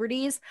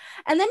celebrities,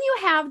 and then you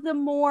have the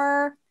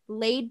more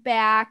laid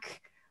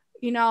back,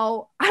 you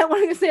know, I don't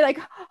want to say like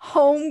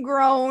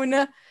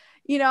homegrown,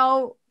 you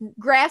know,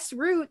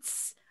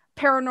 grassroots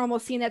paranormal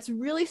scene that's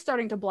really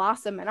starting to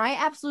blossom, and I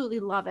absolutely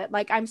love it.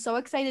 Like, I'm so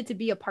excited to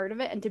be a part of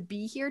it and to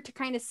be here to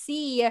kind of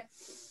see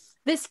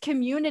this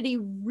community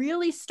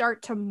really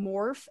start to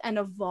morph and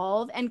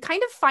evolve and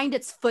kind of find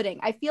its footing.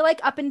 I feel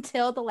like up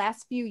until the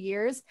last few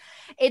years,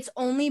 it's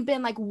only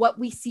been like what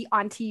we see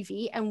on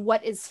TV and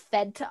what is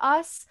fed to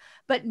us.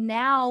 But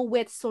now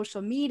with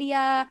social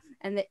media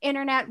and the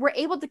internet, we're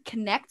able to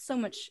connect so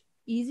much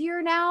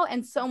easier now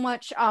and so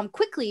much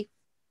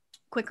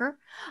quicker.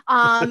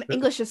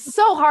 English is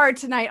so hard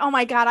tonight. Oh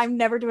my God, I'm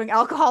never doing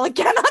alcohol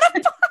again on a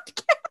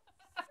podcast.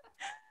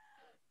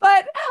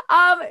 But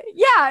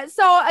yeah,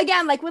 so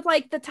again, like with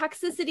like the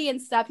toxicity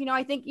and stuff, you know,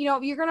 I think, you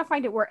know, you're gonna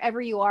find it wherever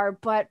you are,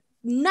 but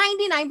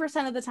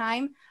 99% of the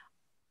time,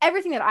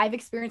 everything that I've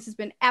experienced has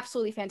been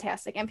absolutely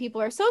fantastic, and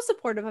people are so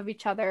supportive of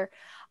each other.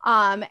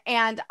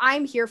 And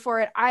I'm here for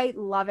it. I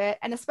love it.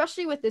 And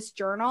especially with this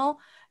journal,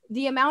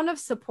 the amount of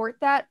support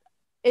that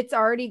it's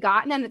already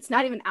gotten, and it's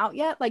not even out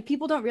yet. Like,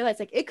 people don't realize,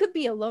 like, it could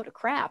be a load of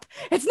crap.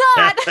 It's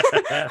not,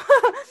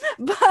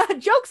 but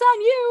joke's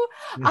on you.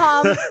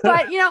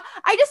 But, you know,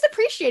 I just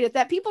appreciate it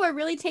that people are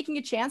really taking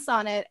a chance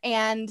on it,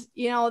 and,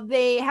 you know,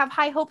 they have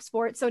high hopes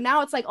for it. So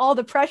now it's like all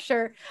the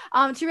pressure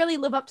to really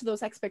live up to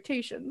those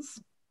expectations.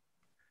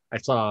 I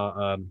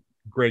saw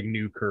Greg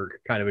Newkirk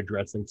kind of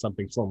addressing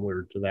something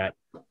similar to that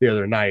the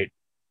other night.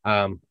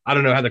 I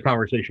don't know how the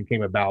conversation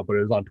came about, but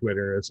it was on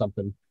Twitter or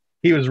something.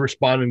 He was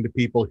responding to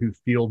people who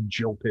feel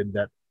jilted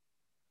that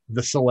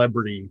the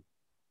celebrity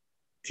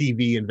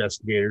TV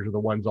investigators are the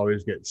ones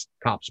always get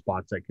top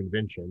spots at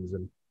conventions.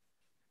 And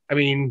I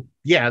mean,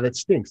 yeah, that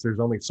stinks.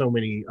 There's only so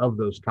many of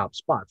those top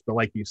spots. But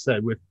like you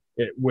said,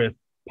 with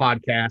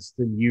podcasts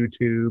and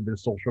YouTube and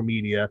social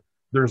media,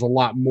 there's a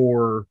lot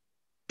more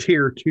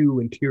tier 2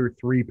 and tier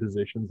 3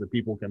 positions that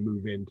people can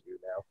move into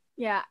now.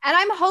 Yeah. And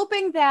I'm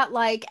hoping that,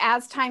 like,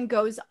 as time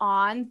goes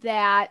on,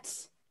 that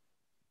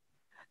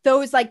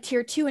those like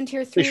tier 2 and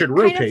tier 3 should kind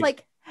rotate. of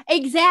like,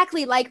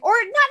 exactly, like, or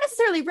not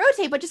necessarily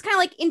rotate, but just kind of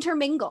like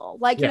intermingle,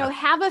 like, you know,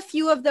 have a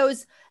few of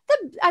those.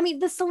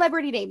 The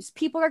celebrity names,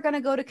 people are going to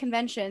go to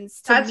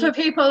conventions. That's what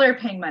people are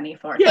paying money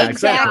for. Yeah,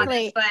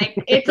 exactly. Like,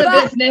 it's a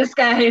business,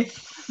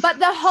 guys. But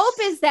the hope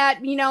is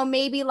that, you know,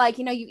 maybe like,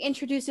 you know, you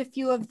introduce a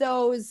few of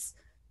those,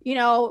 you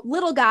know,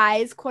 little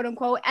guys, quote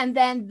unquote, and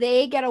then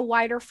they get a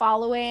wider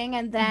following,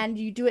 and then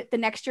you do it the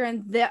next year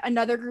and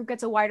another group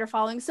gets a wider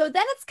following. So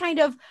then it's kind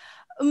of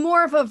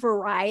more of a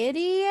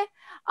variety,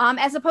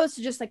 as opposed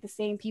to just like the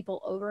same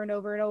people over and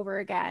over and over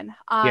again.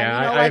 You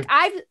know, like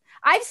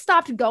I've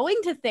stopped going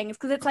to things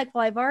because it's like,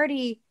 well, I've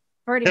already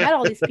met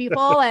all these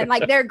people, and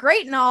like they're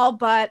great and all,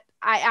 but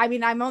I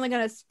mean, I'm only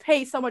going to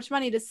pay so much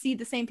money to see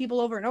the same people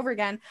over and over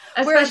again.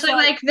 Especially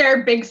like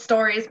their big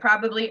stories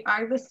probably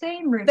are the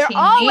same routine. They're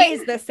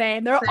always the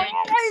same.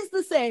 Always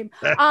the same.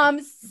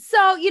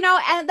 So, you know,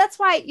 and that's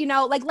why, you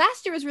know, like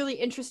last year was really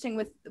interesting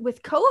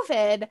with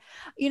COVID.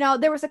 You know,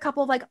 there was a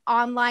couple of like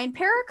online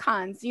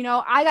paracons. You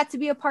know, I got to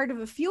be a part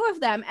of a few of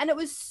them, and it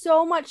was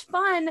so much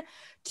fun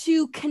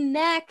to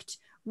connect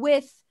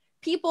with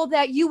people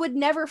that you would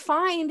never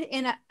find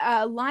in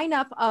a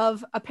lineup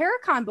of a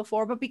Paracon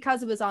before, but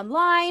because it was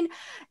online,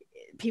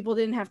 people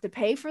didn't have to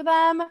pay for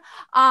them.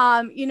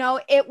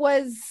 It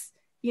was,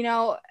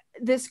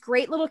 this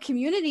great little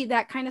community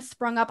that kind of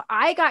sprung up.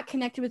 I got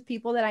connected with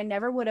people that I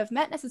never would have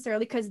met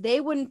necessarily because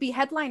they wouldn't be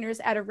headliners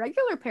at a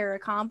regular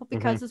Paracon, but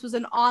because this was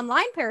an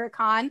online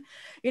Paracon,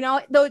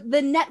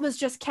 the net was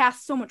just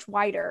cast so much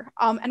wider.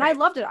 And I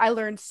loved it. I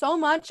learned so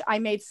much. I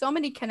made so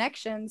many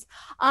connections.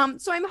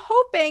 So I'm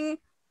hoping,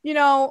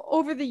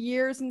 over the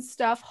years and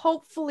stuff,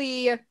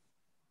 hopefully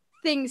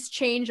things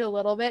change a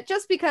little bit,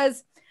 just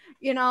because,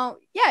 you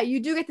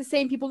do get the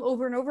same people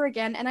over and over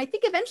again. And I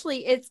think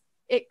eventually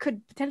it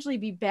could potentially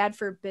be bad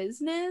for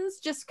business,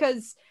 just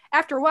because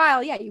after a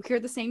while, you hear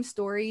the same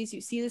stories,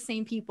 you see the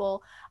same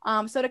people.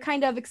 So to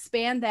kind of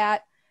expand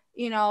that,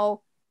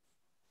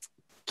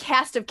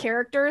 cast of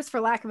characters,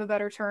 for lack of a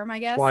better term, I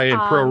guess. Why in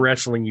pro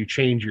wrestling you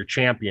change your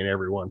champion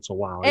every once in a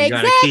while. You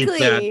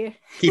exactly.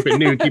 Keep it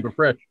new, keep it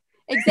fresh.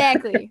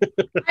 Exactly.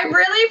 I'm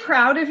really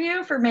proud of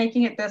you for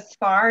making it this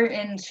far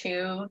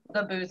into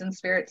the Booze and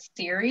Spirits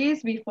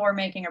series before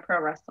making a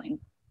pro wrestling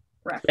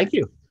reference. Thank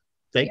you.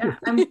 Thank you.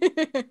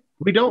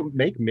 We don't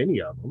make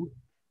many of them.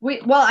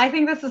 I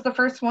think this is the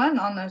first one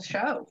on the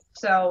show,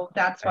 so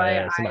that's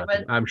why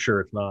I'm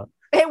sure it's not.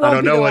 I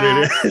don't know what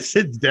it is.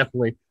 It's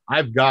definitely.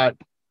 I've got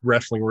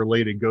wrestling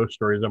related ghost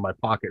stories in my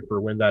pocket for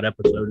when that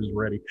episode is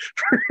ready.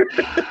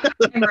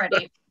 I'm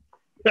ready.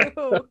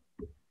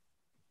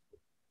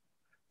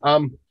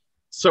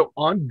 So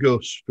on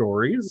ghost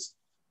stories,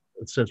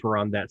 since we're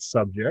on that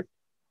subject,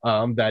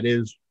 that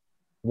is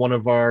one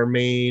of our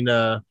main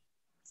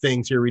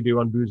things here we do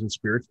on Booze and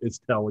Spirits is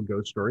tell a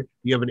ghost story. Do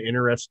you have an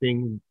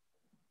interesting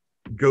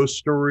ghost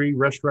story,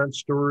 restaurant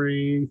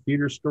story,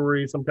 theater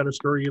story, some kind of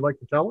story you'd like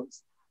to tell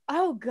us?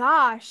 Oh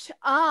gosh.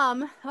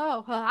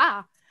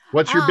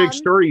 What's your big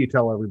story you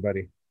tell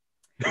everybody?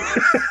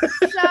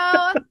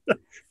 So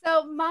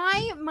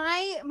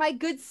my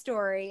good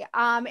story,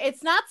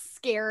 it's not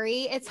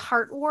scary, it's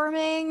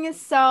heartwarming,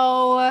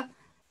 so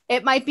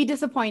it might be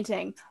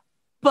disappointing,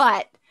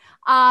 but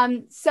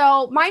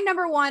so my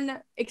number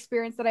one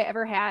experience that I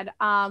ever had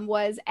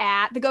was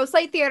at the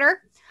Ghostlight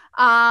Theater,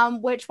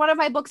 which one of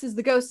my books is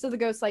The Ghosts of the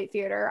Ghostlight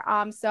Theater.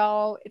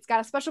 So it's got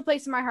a special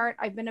place in my heart.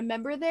 I've been a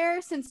member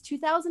there since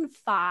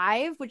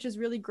 2005, which is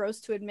really gross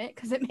to admit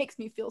because it makes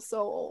me feel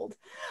so old.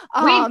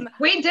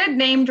 We did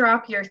name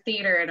drop your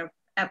theater in an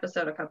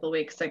episode a couple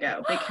weeks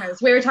ago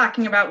because we were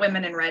talking about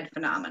women in red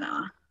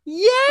phenomena.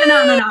 Yeah.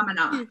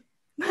 Phenomena.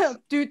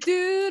 do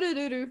do do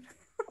do do.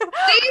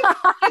 See,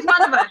 she's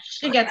one of us.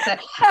 She gets it.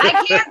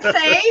 I can't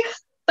say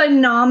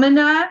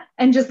phenomena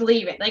and just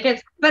leave it. Like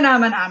it's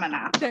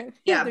phenomena.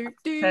 Yeah,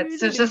 that's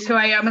just who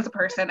I am as a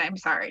person. I'm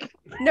sorry.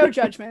 No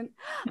judgment.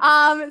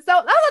 So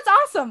that's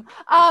awesome.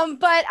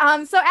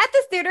 So at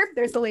this theater,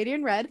 there's the Lady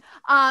in Red.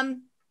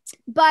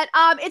 But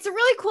it's a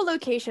really cool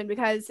location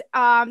because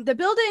the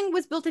building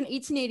was built in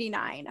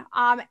 1889.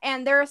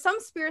 And there are some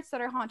spirits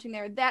that are haunting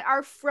there that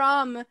are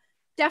from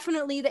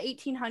definitely the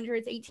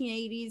 1800s,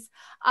 1880s.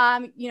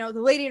 The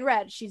Lady in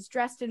Red, she's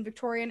dressed in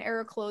Victorian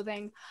era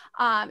clothing.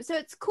 So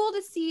it's cool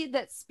to see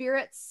that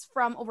spirits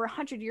from over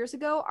 100 years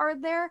ago are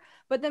there.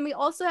 But then we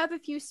also have a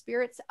few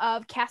spirits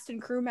of cast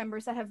and crew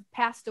members that have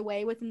passed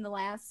away within the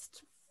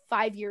last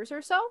 5 years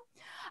or so.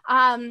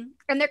 And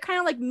they're kind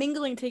of like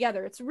mingling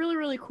together. It's really,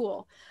 really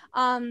cool.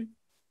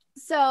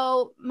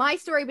 So my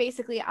story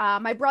basically,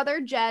 my brother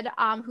Jed,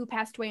 who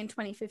passed away in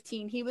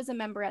 2015, he was a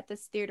member at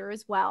this theater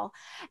as well.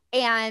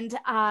 And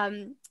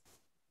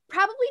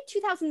probably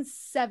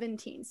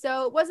 2017.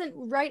 So it wasn't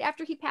right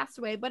after he passed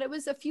away, but it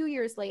was a few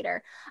years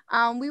later.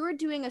 We were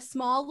doing a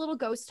small little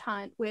ghost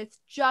hunt with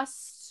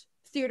just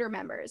theater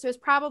members. It was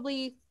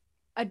probably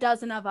a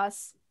dozen of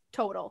us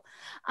total.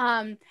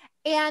 And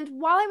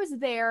while I was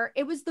there,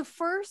 it was the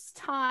first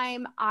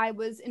time I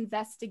was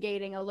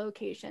investigating a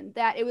location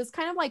that it was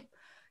kind of like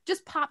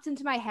just popped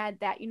into my head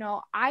that,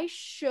 I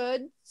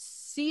should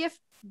see if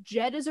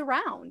Jed is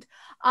around.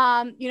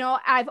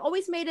 I've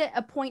always made it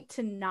a point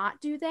to not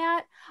do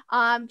that,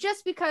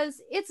 just because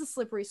it's a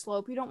slippery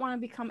slope. You don't want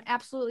to become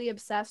absolutely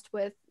obsessed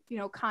with,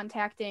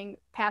 contacting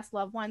past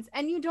loved ones,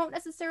 and you don't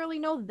necessarily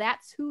know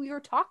that's who you're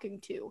talking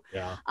to.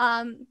 Yeah.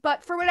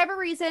 But for whatever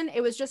reason,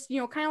 it was just,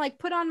 kind of like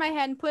put on my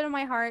head and put on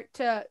my heart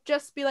to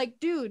just be like,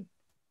 dude,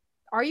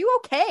 are you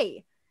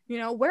okay?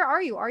 Where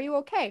are you? Are you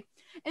okay?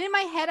 And in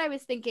my head, I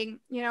was thinking,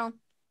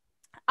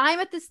 I'm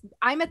at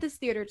this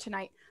theater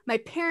tonight. My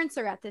parents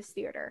are at this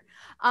theater.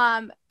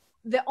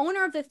 The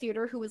owner of the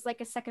theater, who was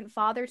like a second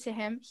father to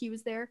him, he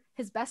was there.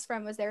 His best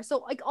friend was there. So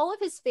like all of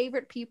his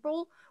favorite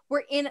people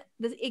were in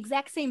the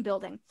exact same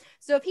building.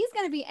 So if he's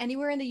going to be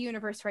anywhere in the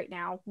universe right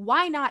now,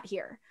 why not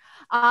here?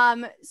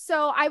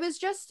 So I was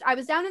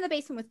down in the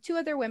basement with two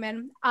other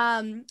women.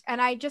 And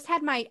I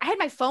had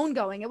my phone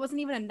going. It wasn't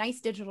even a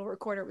nice digital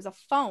recorder. It was a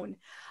phone.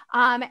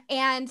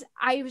 And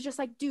I was just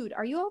like, dude,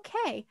 are you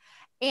okay?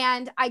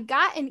 And I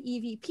got an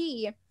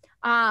EVP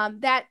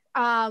that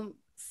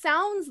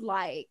sounds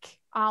like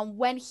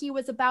when he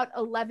was about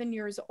 11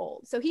 years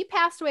old. So he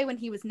passed away when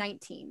he was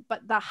 19,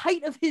 but the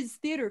height of his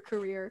theater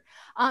career,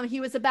 he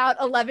was about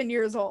 11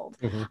 years old.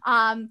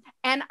 And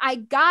I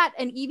got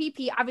an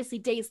EVP, obviously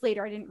days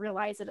later, I didn't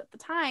realize it at the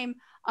time,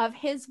 of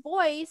his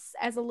voice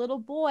as a little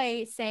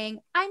boy saying,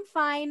 "I'm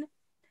fine."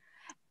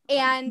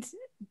 And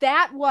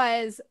that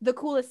was the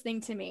coolest thing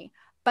to me.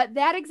 But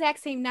that exact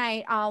same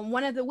night,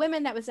 one of the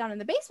women that was down in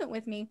the basement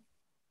with me,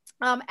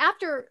 at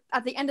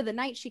the end of the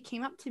night, she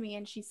came up to me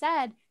and she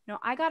said,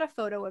 I got a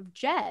photo of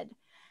Jed.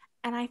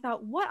 And I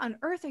thought, what on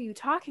earth are you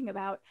talking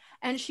about?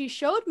 And she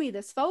showed me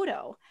this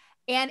photo,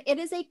 and it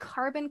is a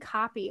carbon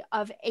copy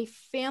of a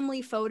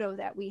family photo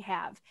that we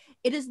have.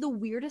 It is the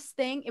weirdest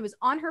thing. It was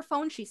on her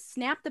phone. She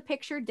snapped the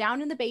picture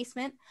down in the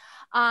basement.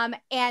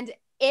 And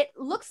it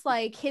looks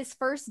like his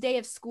first day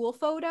of school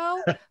photo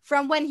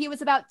from when he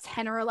was about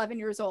 10 or 11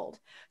 years old.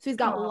 So he's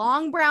got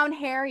long brown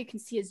hair. You can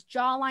see his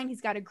jawline.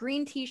 He's got a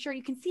green t-shirt.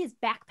 You can see his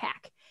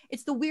backpack.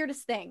 It's the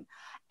weirdest thing.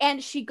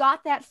 And she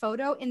got that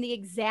photo in the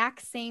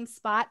exact same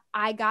spot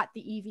I got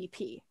the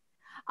EVP.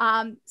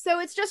 So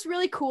it's just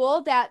really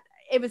cool that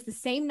it was the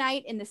same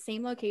night in the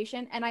same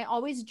location. And I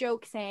always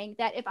joke saying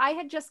that if I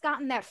had just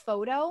gotten that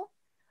photo,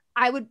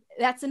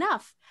 that's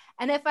enough.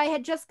 And if I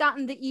had just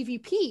gotten the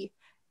EVP,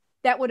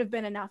 that would have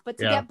been enough. But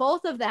to get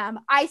both of them,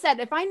 I said,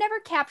 if I never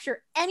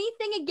capture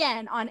anything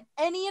again on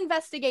any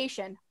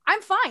investigation,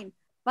 I'm fine.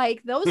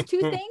 Like those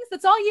two things,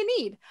 that's all you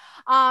need.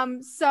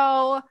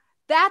 So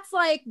that's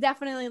like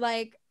definitely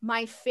like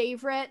my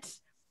favorite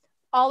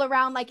all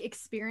around like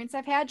experience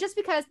I've had, just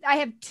because I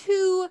have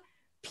two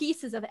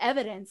pieces of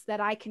evidence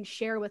that I can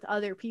share with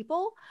other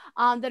people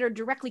that are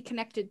directly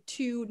connected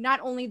to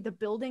not only the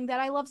building that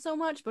I love so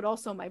much, but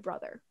also my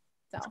brother.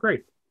 So That's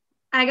great.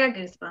 I got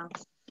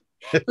goosebumps.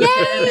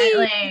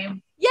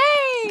 Yay!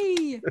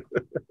 Yay!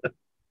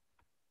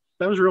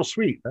 That was real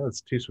sweet. That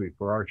was too sweet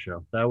for our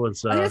show. That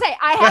was. I was gonna say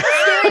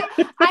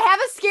I have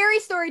a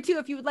scary story too.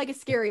 If you would like a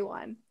scary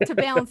one to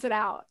balance it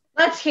out,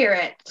 let's hear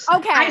it.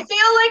 Okay. I feel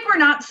like we're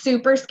not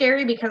super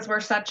scary because we're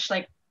such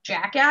like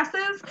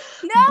jackasses.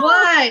 No.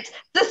 But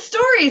the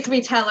stories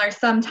we tell are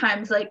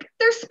sometimes like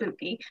they're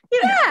spooky.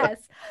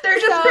 Yes. They're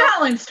just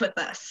balanced with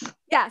us.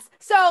 Yes.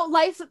 So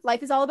life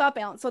is all about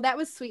balance. So that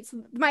was sweet.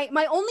 So my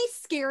only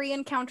scary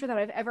encounter that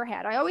I've ever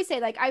had, I always say,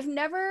 like, I've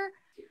never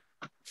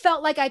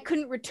felt like I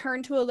couldn't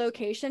return to a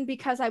location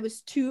because I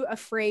was too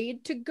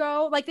afraid to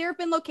go. Like there have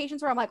been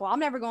locations where I'm like, well, I'm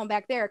never going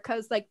back there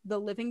because like the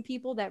living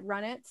people that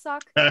run it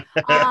suck.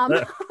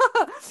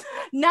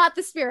 Not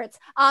the spirits.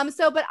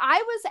 But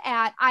I was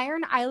at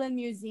Iron Island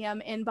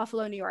Museum in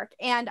Buffalo, New York.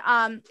 And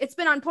it's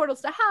been on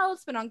Portals to Hell,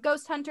 it's been on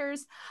Ghost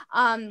Hunters.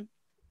 And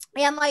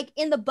like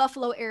in the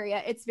Buffalo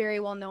area, it's very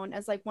well known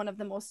as like one of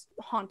the most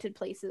haunted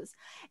places.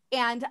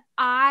 And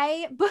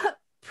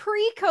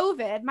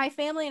pre-COVID, my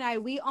family and I,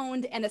 we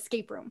owned an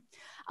escape room.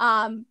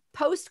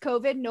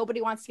 Post-COVID, nobody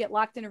wants to get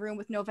locked in a room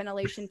with no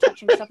ventilation,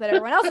 touching stuff that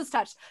everyone else has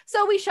touched.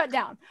 So we shut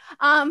down.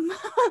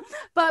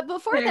 But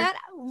before that,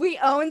 we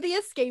owned the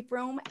escape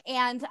room.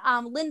 And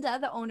Linda,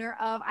 the owner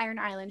of Iron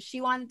Island,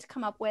 she wanted to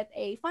come up with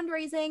a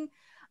fundraising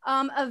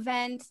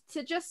event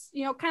to just,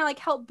 kind of like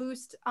help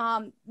boost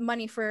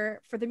money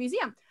for the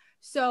museum.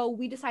 So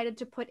we decided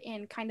to put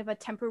in kind of a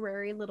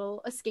temporary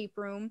little escape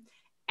room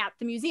at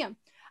the museum.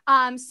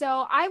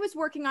 So I was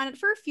working on it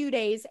for a few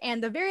days,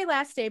 and the very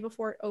last day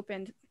before it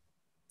opened,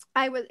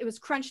 it was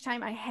crunch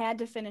time. I had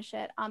to finish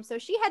it. So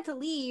she had to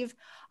leave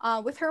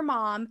with her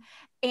mom,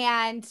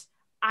 and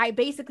I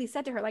basically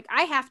said to her, like,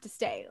 I have to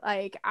stay.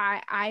 Like,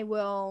 I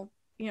will,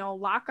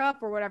 lock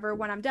up or whatever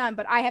when I'm done,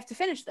 but I have to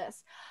finish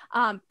this.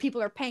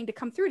 People are paying to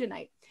come through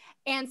tonight.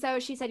 And so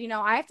she said,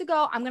 I have to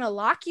go. I'm going to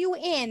lock you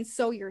in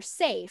so you're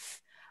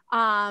safe.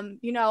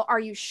 Are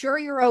you sure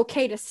you're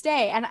okay to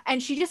stay?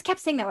 And she just kept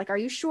saying that, like, are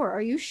you sure?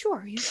 Are you sure?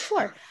 Are you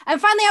sure? And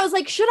finally I was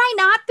like, should I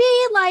not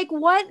be? Like,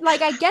 what?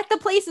 Like, I get the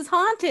place is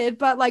haunted,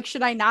 but like,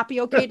 should I not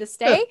be okay to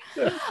stay?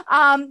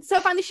 So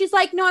finally she's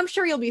like, no, I'm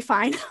sure you'll be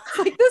fine.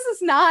 Like, this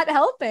is not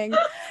helping.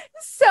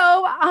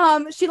 So,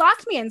 she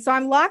locked me in. So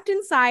I'm locked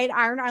inside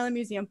Iron Island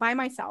Museum by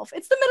myself.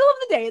 It's the middle of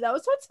the day though,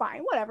 so it's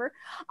fine, whatever.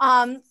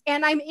 And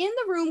I'm in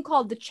the room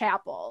called the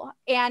chapel,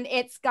 and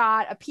it's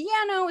got a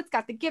piano, it's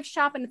got the gift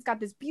shop, and it's got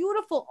this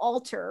beautiful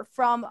altar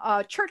from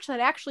a church that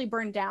actually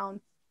burned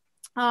down.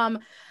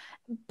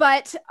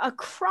 But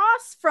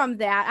across from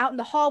that, out in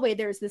the hallway,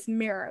 there's this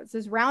mirror. It's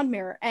this round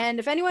mirror. And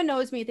if anyone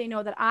knows me, they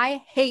know that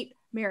I hate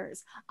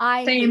mirrors.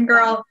 Same,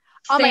 girl.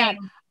 Oh my God.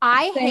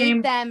 I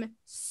hate them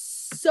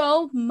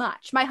so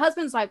much. My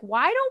husband's like,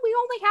 why don't we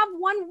only have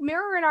one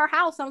mirror in our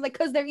house? I was like,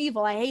 because they're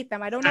evil. I hate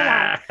them. I don't know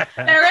why.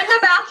 They're in the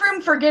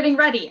bathroom for getting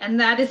ready, and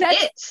that's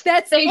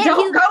it. They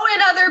don't go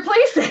in other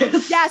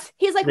places. Yes.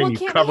 He's like, well,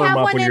 can't we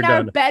have one in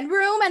our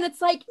bedroom? And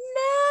it's like,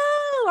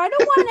 no, I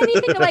don't want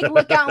anything to like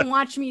look out and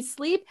watch me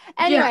sleep.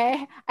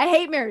 Anyway, I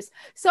hate mirrors.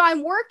 So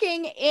I'm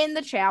working in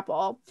the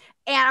chapel,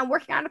 and I'm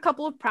working on a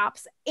couple of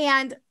props,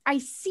 and I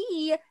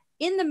see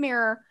in the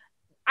mirror,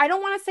 I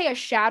don't want to say a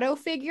shadow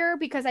figure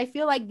because I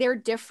feel like they're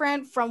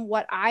different from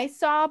what I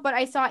saw, but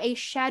I saw a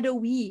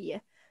shadowy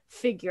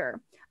figure.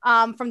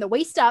 from the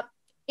waist up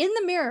in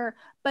the mirror,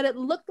 but it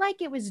looked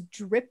like it was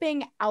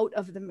dripping out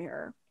of the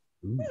mirror.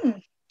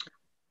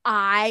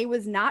 I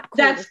was not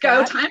cool. That's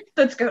go time.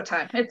 That's go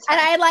time. It's and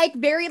I like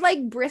very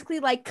like briskly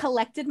like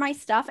collected my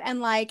stuff, and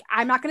like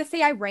I'm not gonna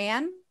say I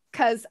ran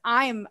because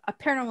I'm a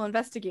paranormal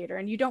investigator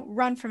and you don't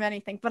run from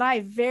anything, but I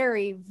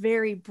very,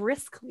 very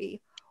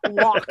briskly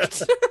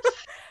walked.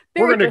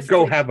 We're going to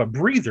go have a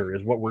breather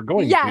is what we're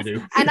going to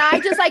do. And I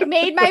just like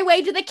made my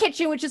way to the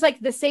kitchen, which is like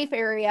the safe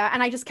area.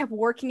 And I just kept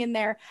working in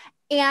there.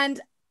 And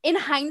in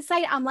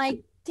hindsight, I'm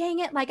like, dang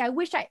it. Like, I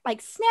wish I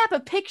like snap a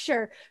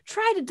picture,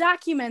 try to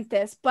document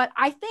this. But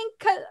I think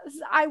because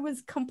I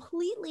was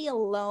completely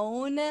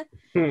alone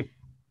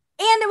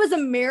and it was a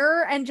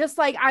mirror, and just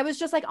like I was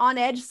just like on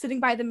edge sitting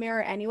by the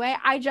mirror anyway.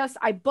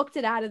 I booked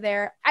it out of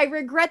there. I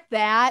regret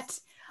that.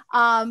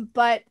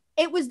 But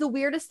it was the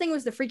weirdest thing,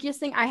 was the freakiest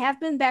thing. I have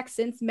been back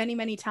since many,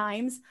 many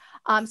times.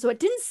 So it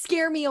didn't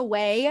scare me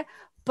away,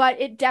 but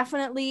it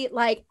definitely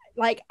like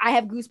I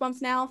have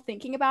goosebumps now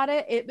thinking about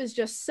it. It was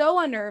just so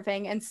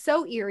unnerving and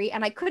so eerie,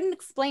 and I couldn't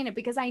explain it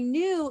because I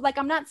knew like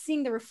I'm not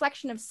seeing the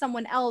reflection of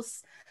someone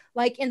else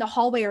like in the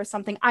hallway or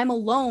something. I'm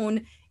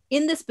alone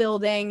in this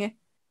building,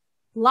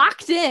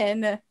 locked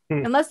in,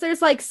 unless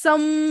there's like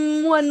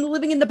someone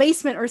living in the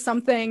basement or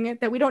something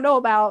that we don't know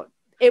about.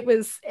 I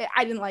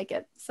didn't like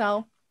it.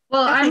 So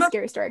well, I'm a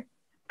scary story.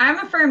 I'm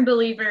a firm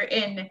believer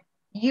in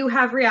you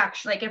have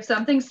reaction. Like if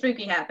something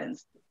spooky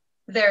happens,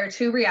 there are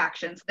two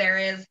reactions. There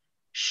is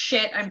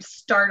shit, I'm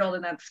startled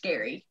and that's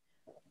scary,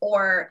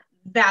 or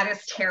that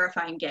is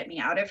terrifying, get me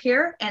out of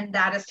here. And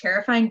that is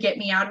terrifying, get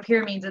me out of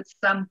here means it's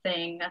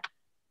something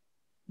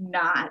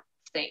not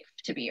safe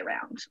to be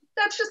around.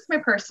 That's just my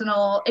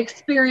personal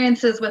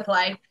experiences with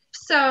life.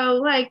 So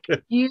like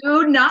you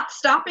not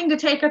stopping to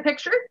take a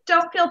picture,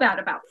 don't feel bad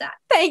about that.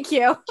 Thank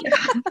you. Yeah.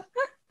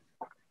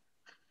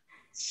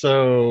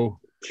 So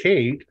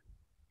Kate,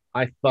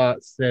 I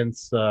thought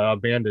since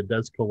Amanda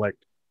does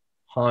collect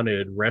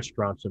haunted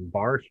restaurants and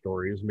bar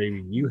stories,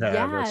 maybe you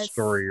have a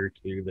story or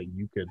two that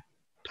you could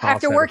toss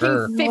after at working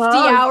her. 50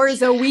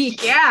 hours a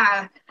week.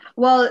 Yeah.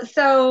 Well,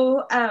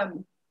 so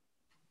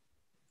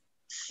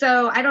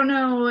I don't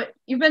know,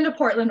 you've been to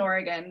Portland,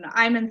 Oregon.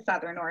 I'm in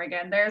Southern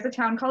Oregon. There's a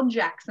town called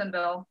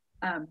Jacksonville.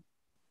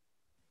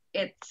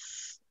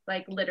 It's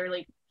like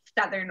literally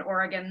Southern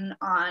Oregon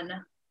on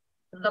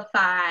the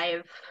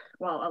 5,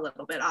 well, a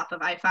little bit off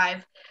of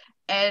I-5.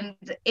 And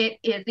it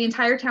is, the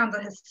entire town's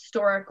a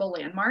historical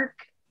landmark.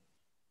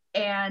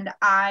 And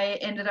I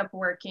ended up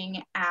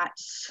working at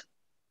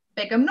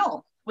Bigham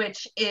Knoll,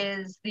 which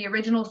is the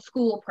original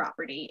school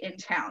property in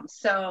town.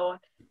 So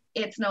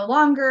it's no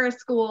longer a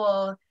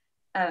school,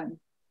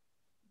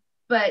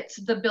 but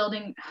the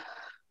building,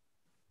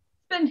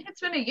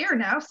 it's been a year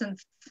now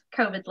since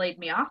COVID laid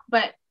me off,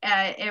 but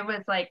it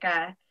was like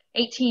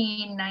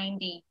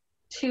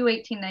 1892,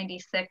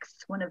 1896,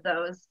 one of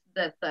those,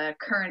 that the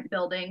current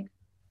building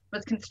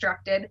was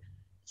constructed.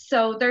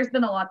 So there's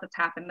been a lot that's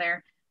happened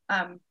there.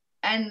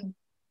 And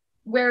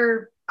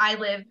where I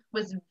live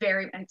was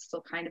very, and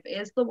still kind of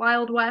is, the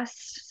Wild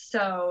West.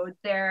 So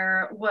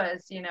there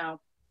was,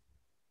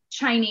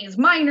 Chinese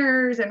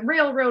miners and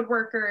railroad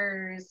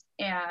workers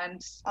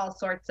and all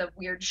sorts of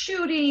weird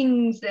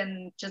shootings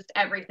and just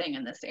everything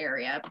in this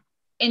area.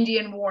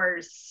 Indian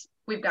wars,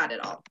 we've got it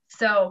all.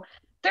 So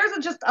there's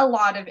just a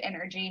lot of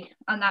energy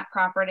on that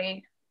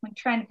property. I'm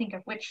trying to think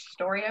of which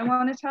story I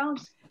want to tell.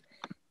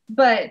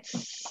 But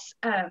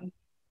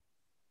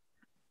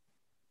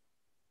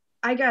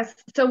I guess,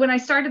 so when I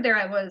started there,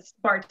 I was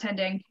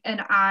bartending,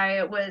 and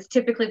I was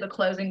typically the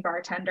closing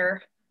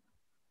bartender.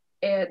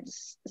 And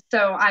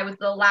so I was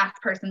the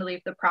last person to leave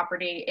the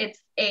property.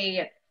 It's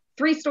a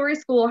 3-story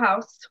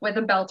schoolhouse with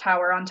a bell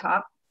tower on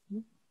top.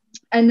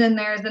 And then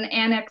there's an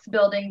annex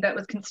building that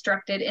was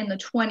constructed in the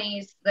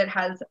 20s that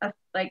has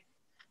like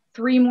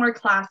 3 more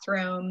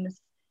classrooms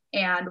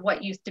and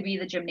what used to be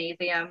the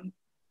gymnasium.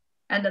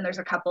 And then there's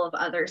a couple of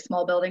other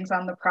small buildings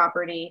on the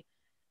property.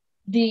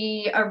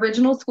 The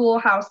original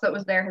schoolhouse that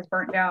was there has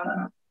burned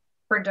down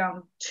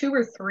 2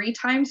 or 3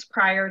 times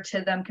prior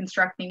to them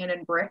constructing it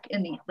in brick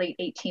in the late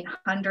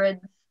 1800s.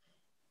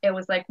 It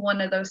was like one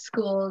of those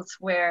schools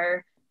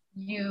where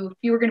if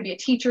you were going to be a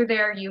teacher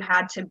there, you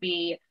had to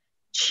be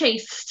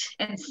chaste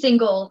and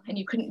single, and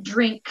you couldn't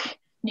drink,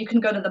 and you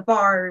couldn't go to the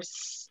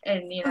bars,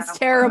 and It's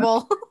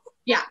terrible.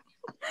 Yeah.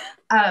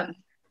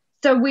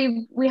 So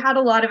we had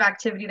a lot of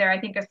activity there, I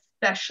think,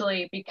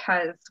 especially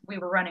because we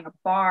were running a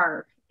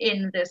bar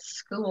in this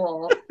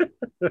school.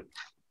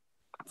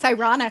 It's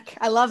ironic.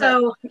 I love it.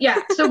 So yeah,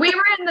 so we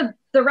were in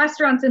the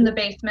restaurants in the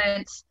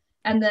basement,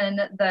 and then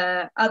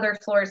the other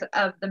floors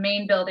of the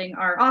main building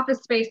are office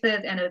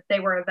spaces, and if they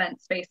were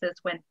event spaces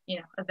when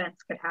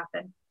events could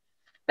happen.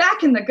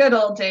 Back in the good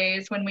old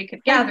days when we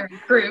could gather in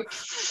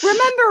groups.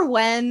 Remember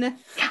when?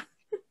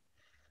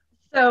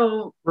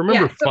 So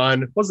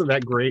fun? Wasn't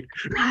that great?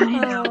 I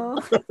know.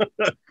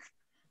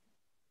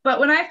 But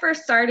when I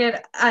first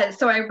started,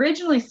 so I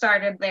originally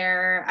started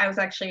there, I was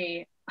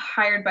actually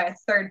hired by a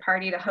third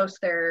party to host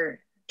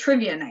their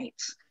trivia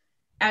night.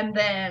 And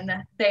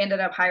then they ended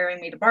up hiring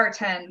me to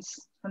bartend.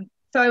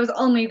 So I was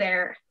only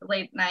there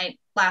late night,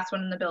 last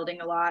one in the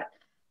building a lot.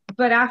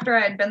 But after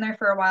I had been there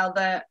for a while,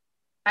 I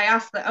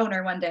asked the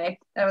owner one day,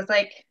 I was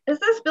like, is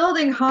this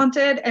building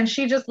haunted? And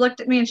she just looked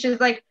at me and she's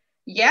like,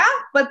 yeah,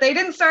 but they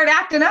didn't start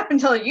acting up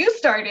until you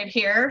started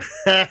here.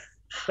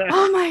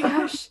 Oh my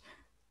gosh.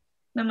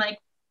 And I'm like,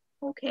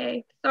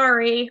 okay,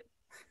 sorry.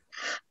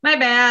 My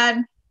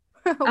bad.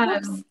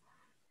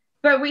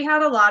 But we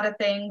had a lot of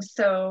things,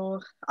 so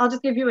I'll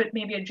just give you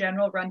maybe a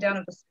general rundown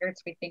of the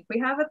spirits we think we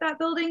have at that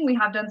building. We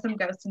have done some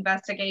ghost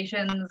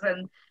investigations,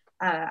 and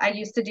I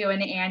used to do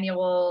an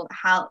annual,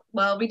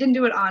 well, we didn't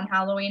do it on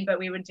Halloween, but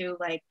we would do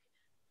like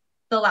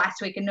the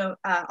last week in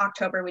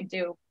October, we'd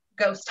do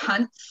ghost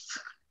hunts.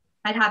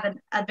 I'd have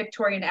a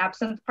Victorian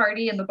absinthe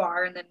party in the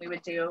bar, and then we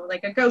would do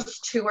like a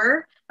ghost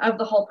tour of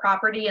the whole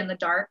property in the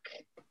dark.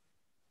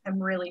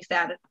 I'm really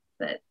sad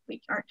that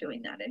we aren't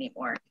doing that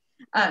anymore.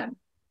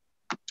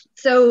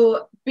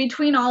 So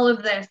between all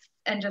of this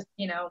and just,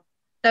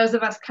 those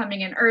of us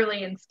coming in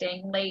early and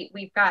staying late,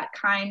 we've got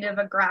kind of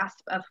a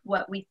grasp of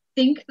what we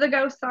think the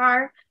ghosts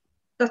are.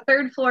 The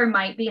third floor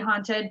might be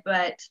haunted,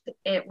 but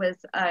it was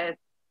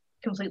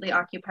completely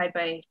occupied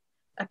by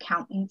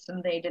accountants,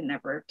 and they didn't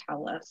ever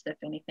tell us if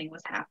anything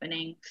was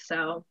happening.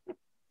 So,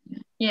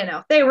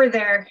 they were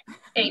there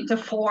 8 to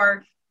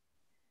 4.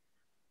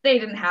 They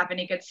didn't have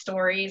any good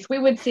stories. We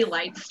would see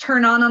lights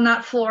turn on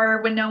that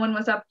floor when no one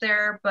was up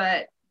there,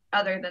 but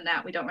other than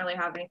that, we don't really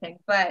have anything.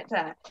 But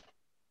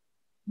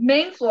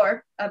main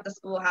floor of the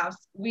schoolhouse,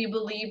 we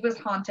believe, was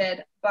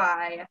haunted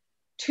by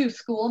 2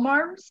 school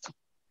marms.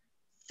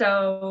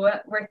 So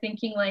we're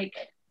thinking like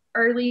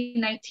early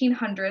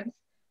 1900s.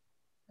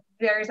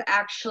 There's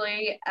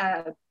actually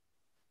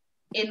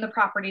in the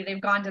property, they've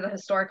gone to the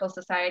historical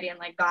society and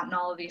like gotten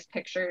all of these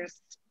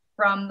pictures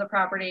from the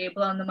property,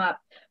 blown them up.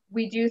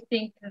 We do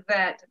think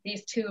that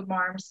these 2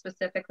 marms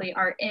specifically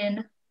are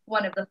in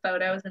one of the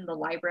photos in the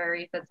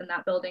library that's in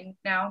that building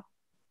now.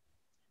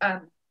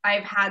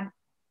 I've had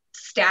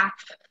staff,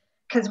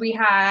 because we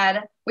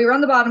were on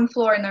the bottom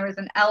floor and there was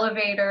an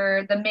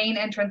elevator. The main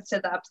entrance to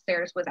the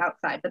upstairs was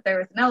outside, but there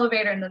was an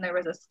elevator, and then there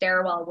was a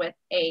stairwell with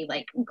a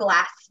like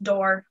glass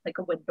door, like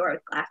a wood door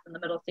with glass in the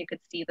middle, so you could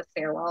see the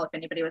stairwell if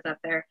anybody was up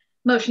there.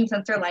 Motion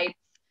sensor lights.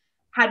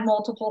 Had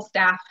multiple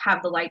staff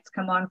have the lights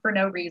come on for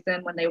no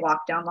reason when they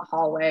walk down the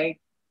hallway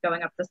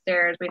going up the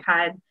stairs. We've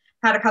had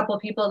a couple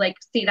of people like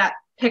see that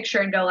picture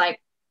and go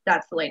like,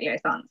 that's the lady I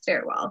saw in the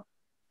stairwell.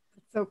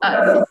 So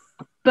cool.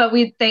 But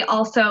we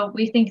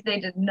think they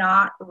did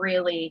not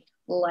really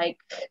like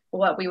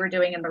what we were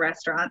doing in the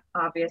restaurant,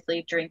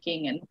 obviously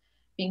drinking and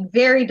being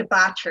very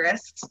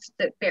debaucherous.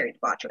 Very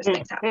debaucherous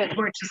things happen.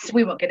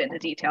 We won't get into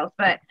details,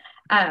 but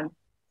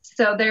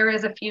so there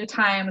is a few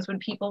times when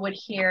people would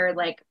hear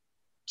like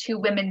 2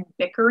 women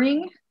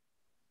bickering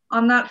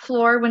on that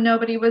floor when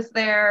nobody was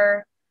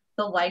there.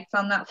 The lights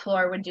on that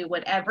floor would do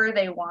whatever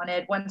they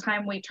wanted. More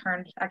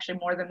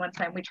than one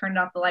time, we turned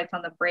off the lights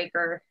on the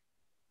breaker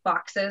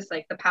boxes.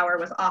 Like the power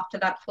was off to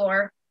that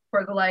floor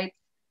for the lights.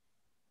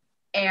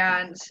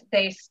 And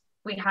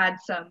we had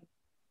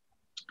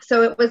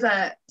so it was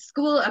a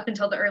school up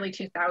until the early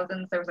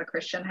 2000s. There was a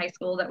Christian high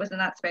school that was in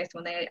that space.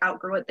 When they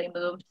outgrew it, they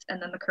moved,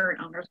 and then the current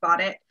owners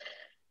bought it.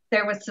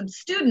 There was some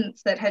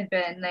students that had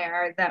been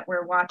there that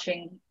were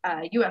watching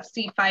a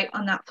UFC fight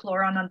on that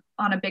floor on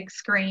a big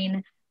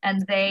screen,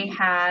 and they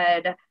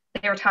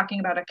were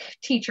talking about a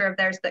teacher of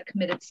theirs that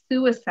committed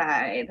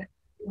suicide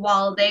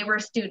while they were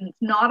students,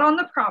 not on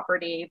the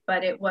property,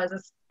 but it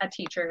was a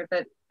teacher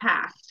that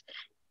passed.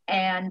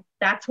 And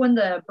that's when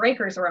the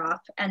breakers were off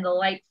and the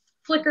lights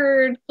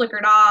flickered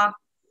off,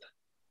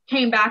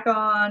 came back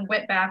on,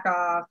 went back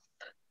off.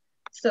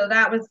 So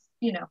that was,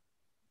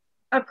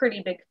 a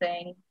pretty big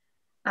thing.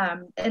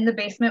 In the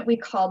basement, we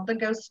called the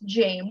ghost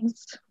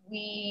James.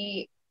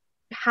 We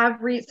have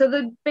so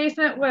the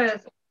basement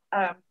was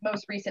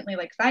most recently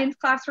like science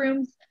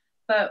classrooms,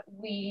 but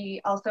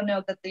we also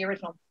know that the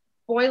original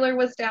boiler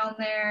was down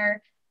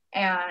there,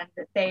 and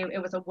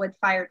it was a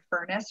wood-fired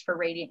furnace for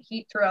radiant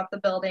heat throughout the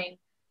building.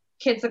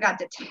 Kids that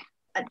got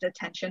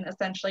detention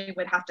essentially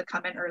would have to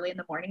come in early in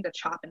the morning to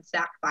chop and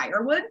stack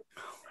firewood.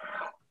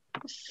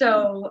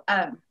 So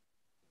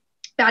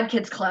Bad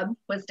Kids Club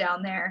was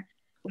down there.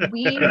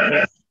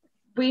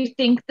 We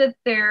think that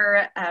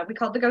we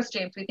called the ghost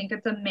James. We think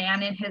it's a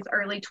man in his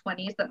early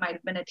 20s that might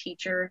have been a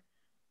teacher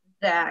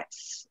that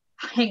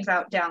hangs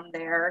out down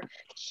there.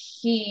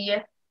 He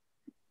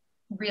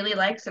really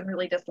likes and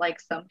really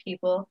dislikes some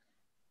people.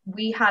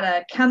 We had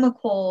a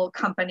chemical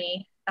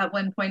company at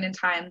one point in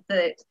time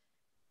that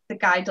the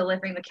guy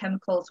delivering the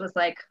chemicals was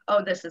like,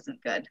 oh, this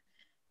isn't good.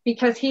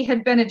 Because he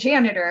had been a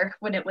janitor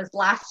when it was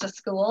last to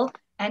school,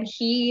 and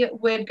he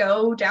would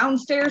go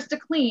downstairs to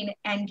clean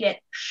and get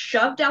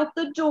shoved out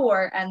the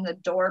door, and the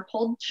door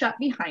pulled shut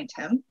behind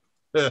him.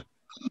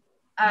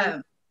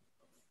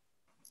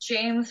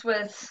 James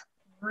was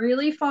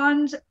really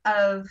fond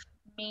of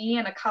me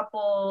and a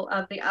couple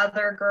of the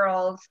other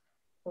girls.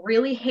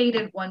 Really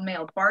hated one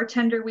male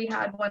bartender we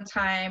had one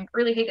time.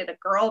 Really hated a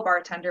girl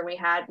bartender we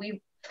had.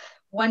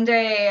 One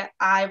day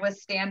I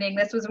was standing,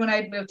 this was when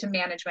I moved to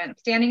management,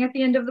 standing at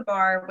the end of the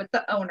bar with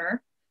the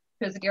owner,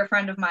 who's a dear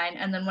friend of mine,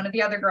 and then one of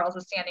the other girls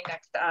was standing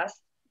next to us.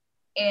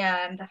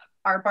 And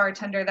our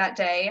bartender that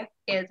day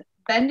is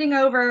bending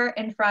over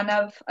in front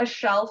of a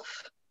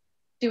shelf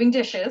doing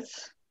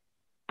dishes.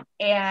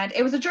 And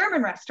it was a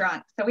German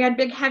restaurant, so we had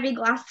big, heavy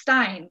glass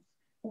steins.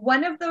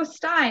 One of those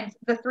steins,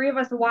 the three of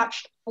us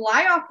watched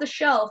fly off the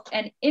shelf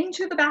and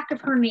into the back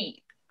of her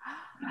knee.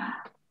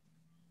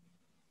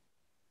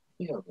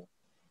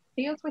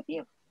 Theo's with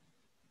you.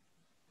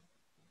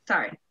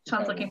 Sorry,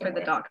 Sean's looking for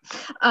the dog.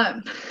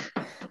 I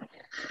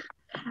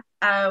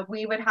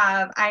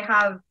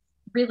have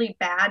really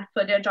bad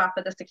footage off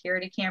of the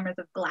security cameras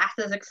of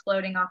glasses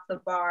exploding off the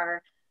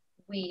bar.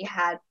 We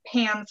had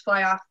pans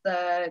fly off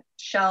the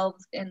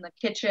shelves in the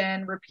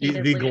kitchen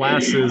repeatedly. The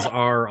glasses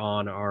are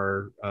on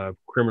our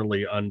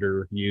criminally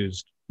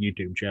underused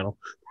YouTube channel.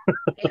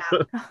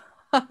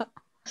 Yeah.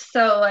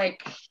 So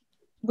like,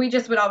 we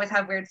just would always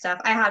have weird stuff.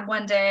 I had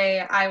one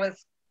day,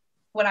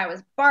 when I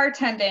was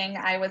bartending,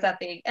 I was at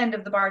the end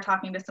of the bar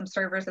talking to some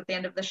servers at the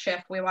end of the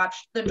shift. We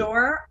watched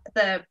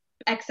the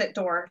exit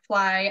door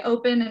fly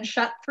open and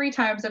shut 3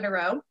 times in a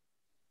row.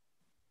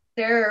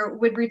 There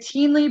would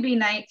routinely be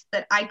nights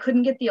that I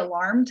couldn't get the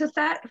alarm to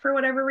set for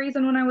whatever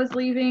reason when I was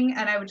leaving,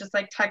 and I would just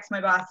like text my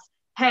boss,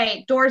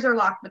 hey, doors are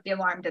locked, but the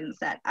alarm didn't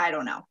set. I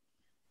don't know.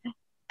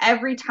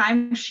 Every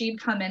time she'd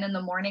come in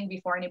the morning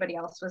before anybody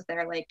else was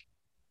there, like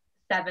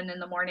 7 in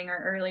the morning or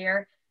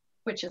earlier,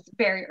 which is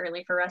very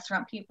early for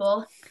restaurant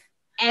people,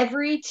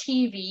 every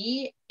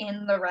TV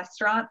in the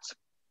restaurant,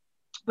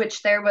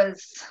 which there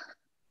was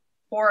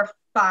 4 or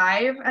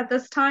 5 at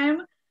this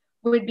time,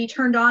 would be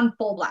turned on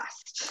full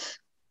blast.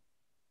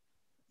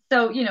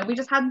 So, you know,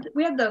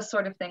 we had those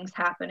sort of things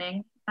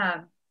happening.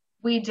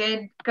 We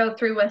did go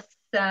through with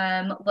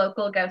some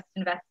local ghost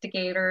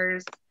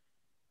investigators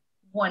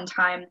one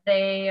time.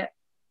 They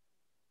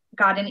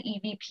got an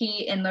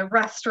EVP in the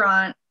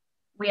restaurant.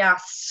 We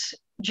asked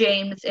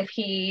James if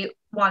he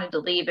wanted to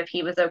leave, if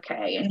he was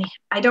okay. And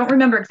I don't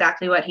remember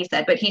exactly what he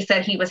said, but he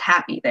said he was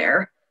happy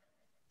there.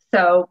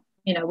 So,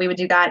 you know, we would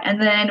do that.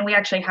 And then we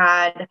actually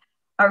had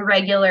a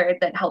regular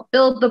that helped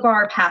build the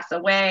bar pass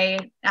away.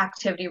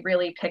 Activity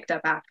really picked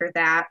up after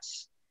that.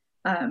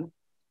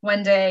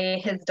 One day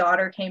his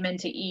daughter came in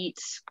to eat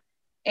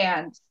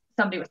and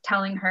somebody was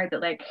telling her that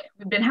like,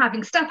 we've been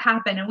having stuff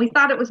happen and we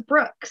thought it was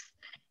Brooks.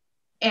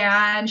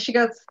 And she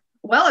goes,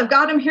 well, I've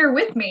got him here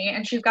with me.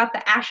 And she's got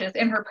the ashes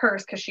in her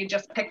purse because she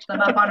just picked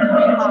them up on her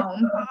way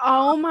home.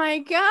 Oh my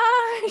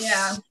gosh.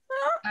 Yeah.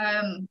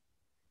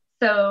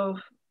 So,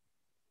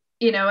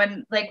 you know,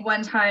 and like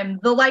one time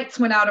the lights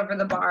went out over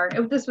the bar.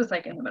 This was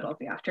like in the middle of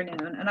the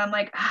afternoon. And I'm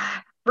like,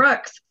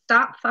 Brooks,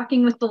 stop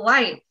fucking with the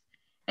lights.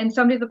 And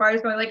somebody at the bar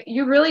is going like,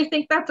 you really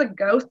think that's a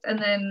ghost? And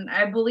then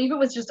I believe it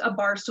was just a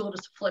bar stool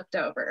just flipped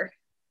over.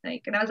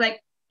 Like, and I was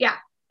like, yeah,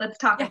 let's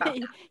talk about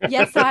that.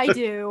 Yes, I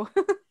do.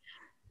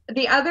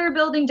 The other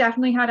building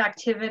definitely had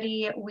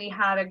activity. We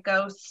had a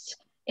ghost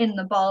in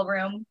the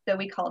ballroom that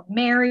we called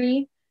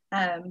Mary.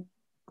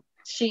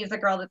 She's a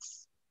girl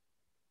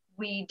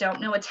we don't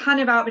know a ton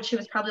about, but she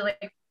was probably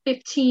like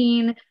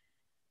 15.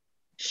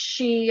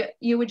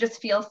 You would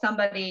just feel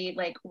somebody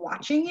like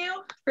watching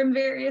you from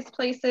various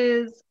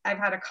places. I've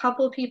had a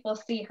couple people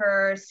see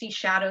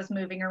shadows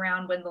moving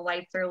around when the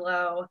lights are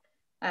low.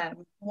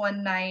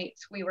 One night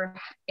we were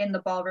in the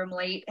ballroom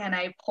late and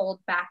I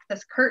pulled back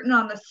this curtain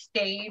on the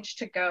stage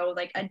to go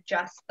like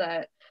adjust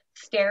the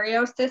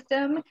stereo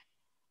system.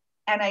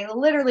 And I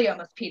literally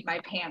almost peed my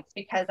pants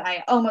because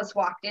I almost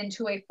walked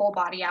into a full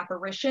body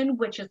apparition,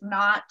 which is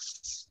not,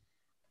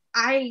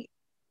 I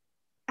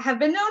have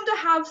been known to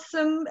have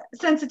some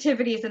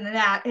sensitivities, and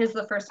that is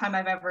the first time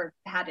I've ever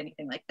had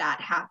anything like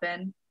that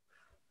happen.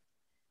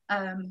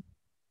 And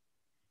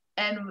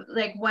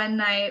like one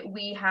night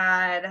we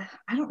had,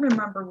 I don't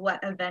remember what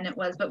event it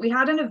was, but we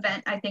had an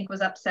event I think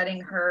was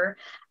upsetting her.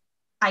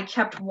 I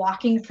kept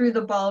walking through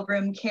the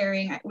ballroom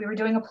we were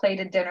doing a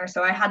plated dinner.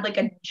 So I had like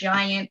a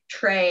giant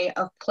tray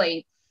of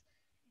plates.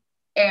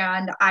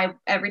 And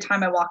every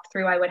time I walked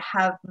through, I would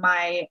have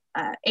my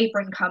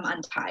apron come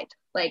untied.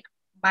 Like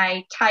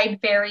my tied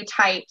very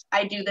tight.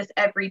 I do this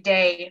every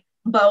day.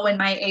 Bow in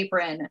my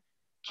apron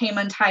came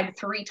untied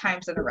 3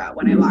 times in a row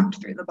when I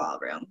walked through the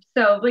ballroom.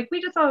 So like we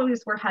just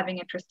always were having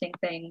interesting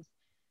things.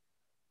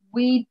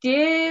 We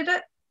did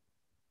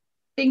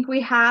think we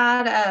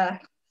had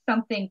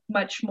something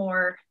much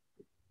more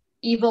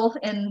evil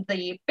in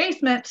the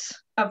basement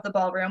of the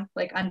ballroom,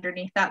 like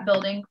underneath that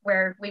building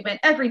where we went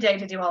every day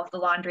to do all of the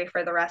laundry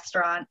for the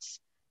restaurant.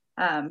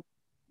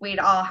 We'd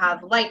all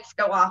have lights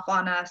go off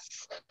on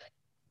us.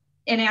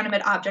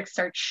 Inanimate objects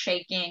start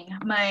shaking.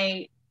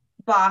 My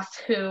boss,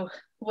 who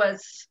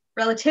was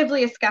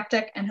relatively a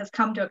skeptic and has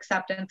come to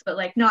acceptance, but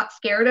like not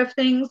scared of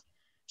things,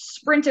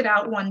 sprinted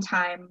out one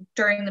time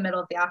during the middle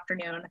of the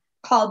afternoon,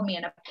 called me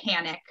in a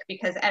panic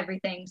because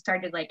everything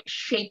started like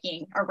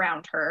shaking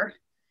around her.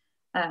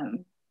 I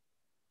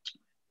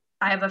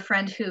have a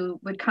friend who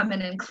would come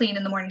in and clean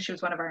in the morning. She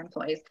was one of our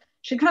employees.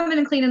 she'd come in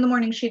and clean in the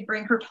morning. She'd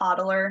bring her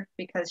toddler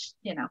because,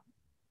 you know,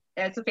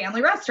 it's a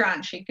family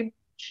restaurant. She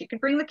could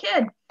bring the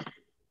kid.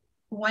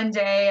 One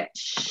day,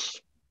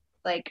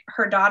 like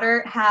her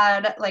daughter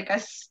had like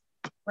a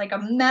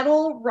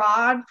metal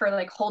rod for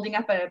like holding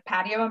up a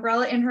patio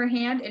umbrella in her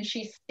hand, and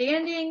she's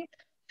standing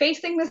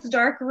facing this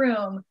dark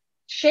room,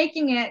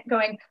 shaking it,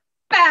 going,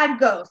 "Bad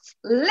ghost,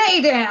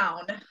 lay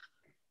down."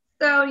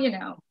 So, you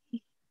know,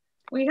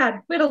 we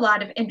had a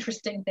lot of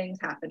interesting things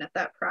happen at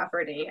that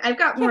property. I've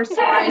got more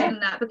stories than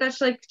that, but that's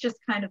like just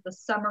kind of the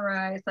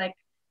summarized, like,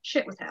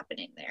 shit was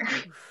happening there.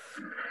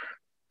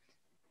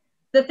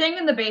 The thing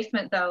in the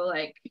basement, though,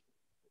 like,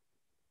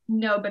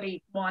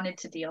 nobody wanted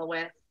to deal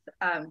with.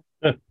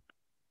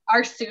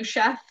 Our sous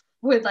chef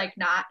would like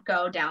not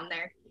go down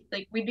there.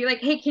 Like, we'd be like,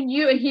 "Hey, can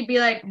you?" And he'd be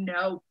like,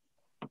 "No,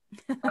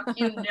 fuck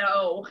you,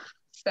 no."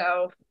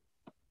 So,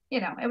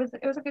 you know, it was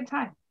a good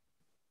time.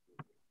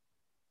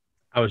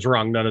 I was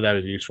wrong. None of that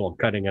is useful. I'm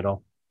cutting it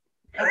all.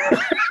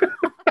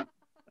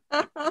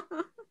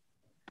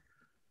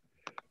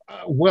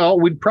 Well,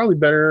 we'd probably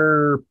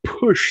better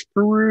push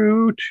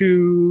through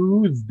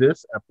to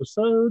this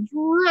episode's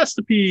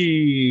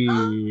recipe.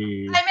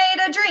 I made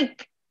a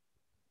drink.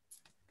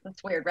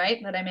 That's weird,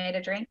 right? That I made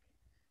a drink?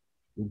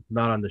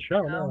 Not on the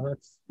show. No,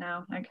 that's.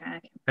 No, okay.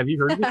 Have you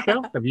heard the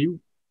show? Have you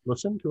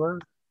listened to our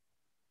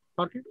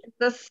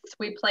podcast?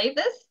 We play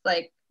this,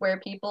 like, where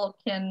people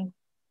can.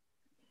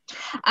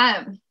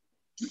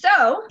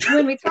 So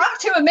when we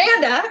talked to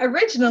Amanda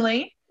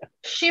originally,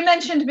 she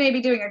mentioned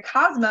maybe doing a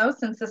Cosmo,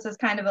 since this is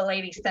kind of a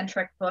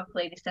lady-centric book,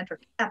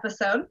 lady-centric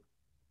episode.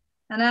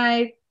 And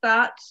I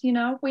thought, you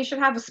know, we should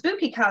have a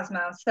spooky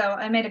Cosmo. So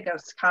I made a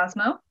ghost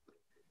Cosmo.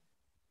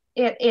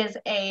 It is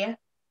a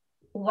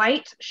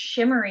white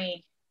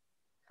shimmery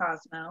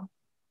Cosmo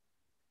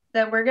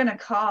that we're going to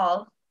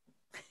call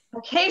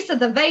a case of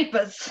the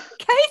vapors.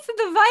 Case of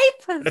the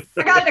vapors.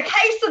 I got the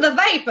case of the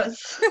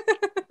vapors.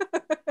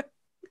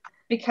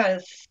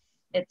 Because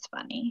it's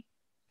funny.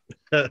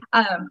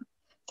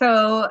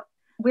 So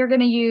we're going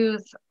to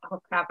use, oh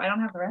crap, I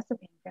don't have the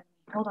recipe in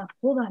front of me.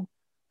 Hold on.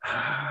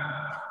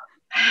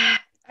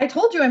 I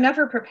told you I'm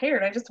never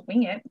prepared. I just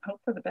wing it and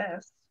hope for the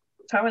best.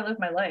 That's how I live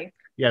my life.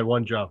 You had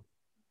one job.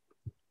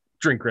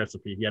 Drink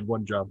recipe. You had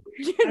one job.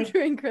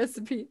 Drink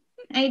recipe.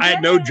 I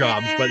had no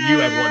jobs, but you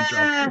had one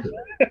job.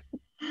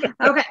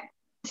 Okay.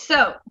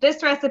 So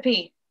this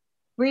recipe,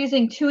 we're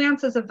using 2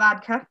 ounces of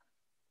vodka.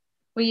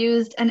 We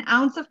used 1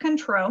 ounce of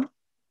Cointreau.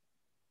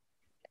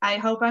 I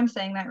hope I'm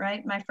saying that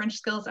right. My French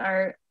skills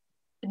are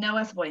no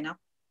es bueno.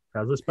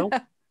 How's it spelled?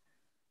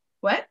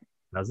 What?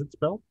 How's it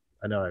spelled?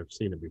 I know I've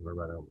seen it before,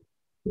 but I don't.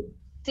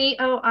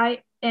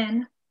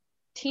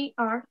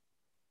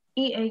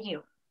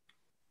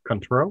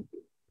 Cointreau.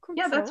 Cointreau?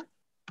 Yeah, that's.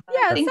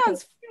 Yeah,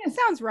 it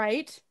sounds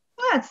right.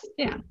 That's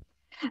yeah.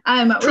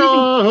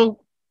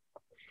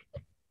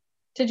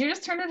 Did you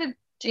just turn into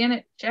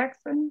Janet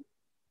Jackson?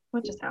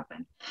 What just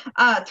happened?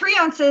 3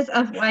 ounces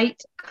of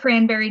white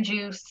cranberry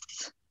juice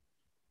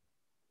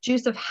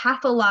of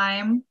half a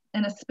lime,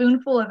 and a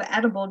spoonful of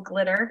edible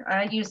glitter.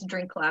 I use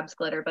Drink Labs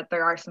glitter, but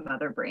there are some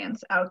other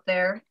brands out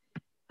there.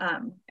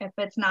 If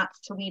it's not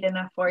sweet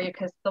enough for you,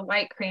 because the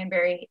white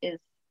cranberry is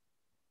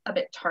a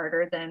bit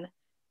tartar than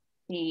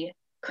the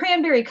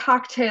cranberry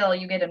cocktail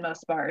you get in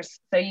most bars.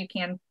 So you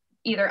can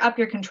either up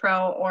your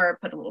Cointreau or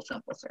put a little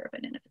simple syrup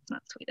in it if it's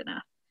not sweet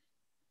enough.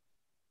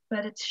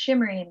 But it's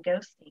shimmery and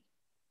ghosty.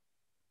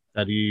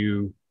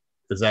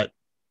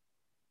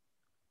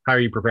 How are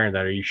you preparing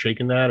that? Are you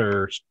shaking that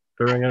or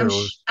stirring it?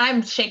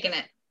 I'm shaking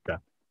it. Yeah.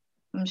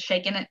 I'm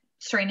shaking it,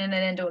 straining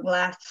it into a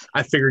glass.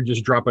 I figured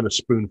just dropping a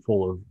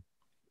spoonful of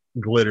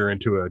glitter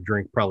into a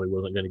drink probably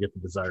wasn't going to get the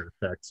desired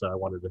effect, so I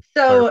wanted to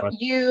clarify.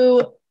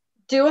 You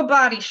do a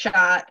body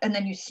shot and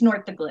then you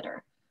snort the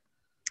glitter.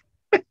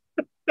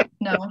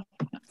 No.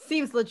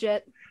 Seems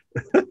legit.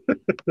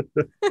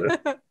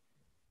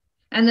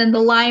 And then the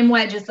lime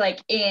wedge is like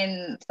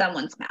in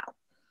someone's mouth.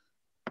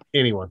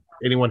 Anyone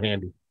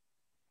handy.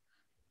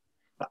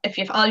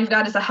 If all you've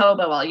got is a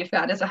hobo,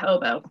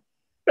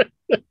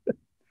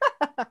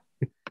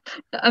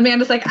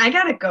 Amanda's like, "I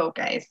gotta go,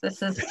 guys.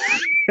 This is."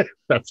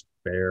 That's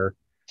fair.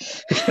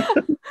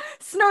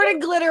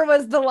 Snorted glitter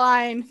was the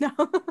line. No.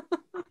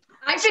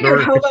 I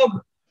figured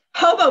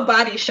hobo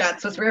body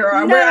shots was where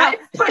I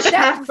pushed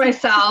past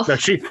myself. No,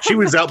 she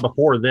was out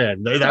before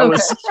then. That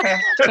was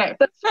fair.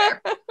 That's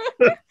fair.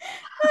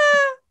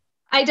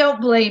 I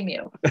don't blame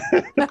you.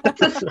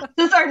 This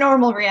is our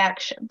normal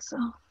reaction. So.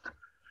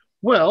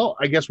 Well,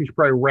 I guess we should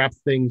probably wrap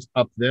things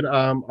up then.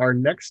 Our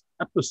next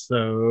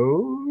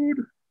episode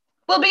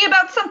will be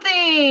about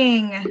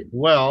something.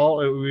 Well,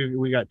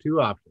 we got 2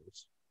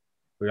 options.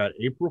 We got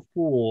April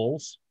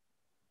Fools,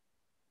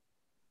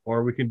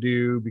 or we can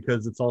do,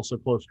 because it's also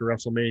close to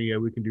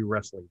WrestleMania, we can do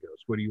Wrestling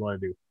Ghosts. What do you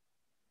want to do?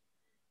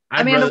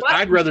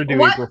 I'd rather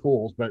do April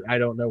Fools, but I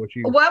don't know what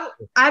you. What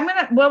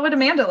would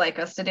Amanda like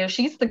us to do?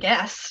 She's the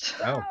guest.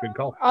 Oh, good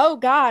call. Oh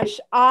gosh.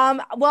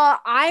 Well,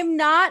 I'm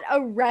not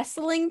a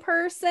wrestling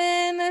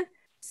person,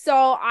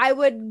 so I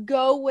would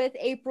go with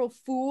April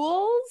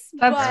Fools.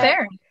 That's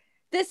fair.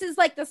 this is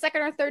like the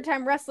second or third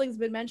time wrestling's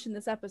been mentioned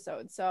this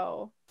episode.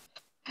 So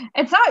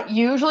it's not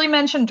usually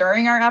mentioned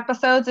during our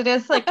episodes. It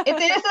is like,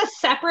 it is a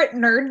separate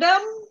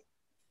nerddom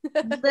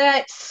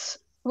that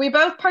we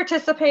both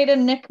participate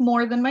in. Nick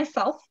more than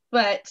myself,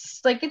 but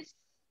like it's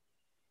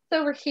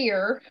over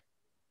here.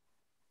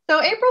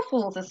 So April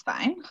Fool's is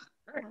fine.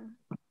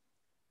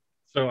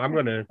 So I'm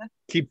going to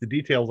keep the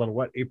details on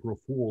what April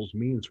Fool's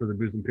means for the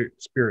Booze and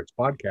Spirits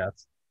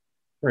podcast.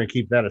 We're going to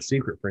keep that a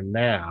secret for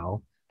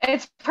now.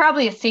 It's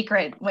probably a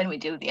secret when we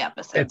do the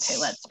episode too,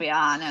 let's be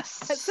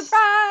honest.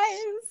 Surprise!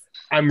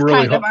 I'm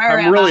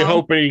really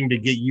hoping to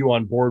get you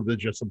on board with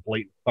just some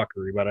blatant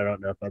fuckery, but I don't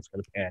know if that's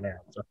going to pan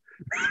out.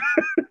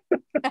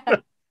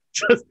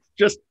 So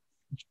just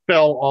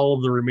fell all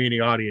of the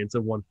remaining audience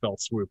in one fell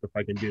swoop if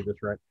I can do this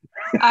right.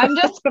 I'm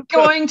just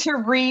going to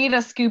read a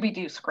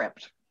Scooby-Doo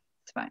script.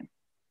 It's fine.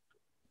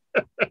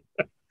 Are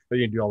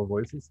you gonna do all the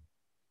voices?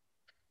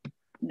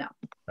 No,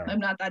 I'm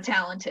not that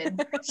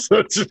talented. So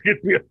it's just gonna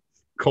be a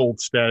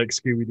cold, static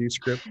Scooby-Doo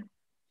script.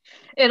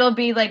 It'll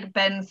be like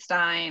Ben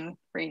Stein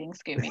reading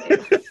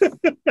Scooby-Doo.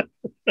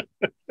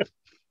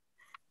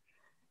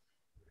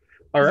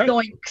 All right.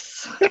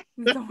 Zoinks.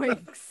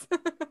 Zoinks.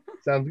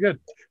 Sounds good.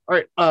 All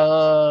right.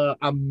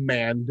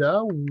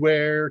 Amanda,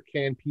 where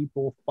can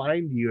people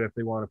find you if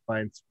they want to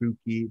find Spooky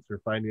Eats or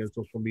find you on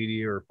social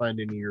media or find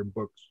any of your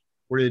books?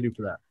 What do they do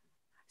for that?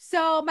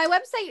 So my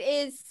website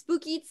is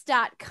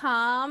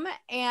spookeats.com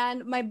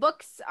and my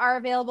books are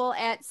available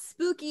at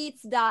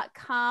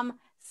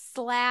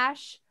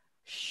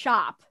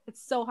spookeats.com/shop.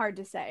 It's so hard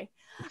to say.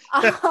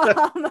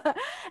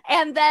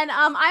 And then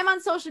I'm on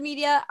social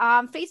media.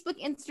 Facebook,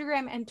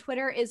 Instagram, and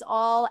Twitter is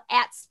all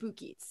at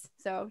Spookeats.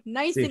 So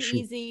nice and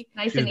easy.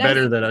 She's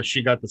better than us.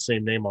 She got the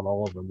same name on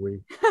all of them.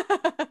 We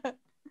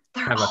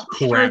have a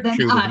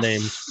crapshoot of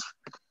names.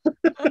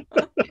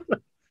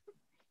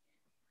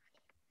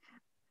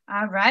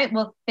 All right.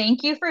 Well,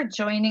 thank you for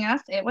joining us.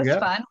 It was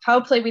fun.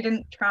 Hopefully we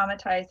didn't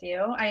traumatize you.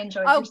 I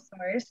enjoyed your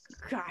stories.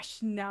 Gosh,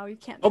 no, you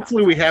can't.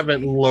 Hopefully we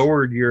haven't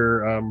lowered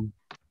your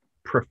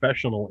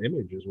professional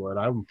image is what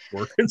I'm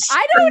working.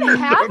 I don't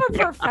have a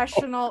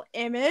professional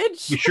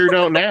image. You sure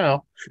don't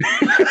now.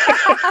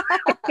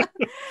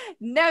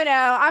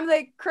 No. I'm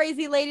the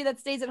crazy lady that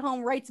stays at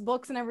home, writes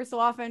books, and every so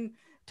often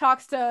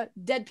talks to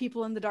dead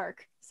people in the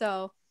dark.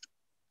 So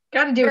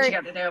gotta do what you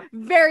gotta do.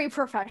 Very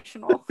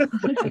professional.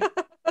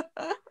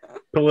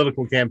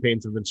 Political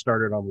campaigns have been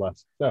started on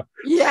less. So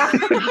yeah.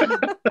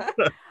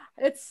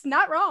 It's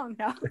not wrong.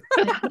 No.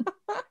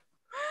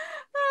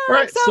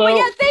 Right, so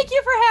yeah, thank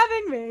you for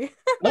having me.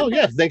 Oh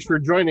yeah, thanks for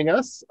joining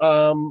us.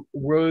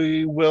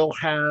 We will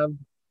have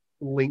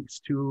links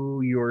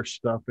to your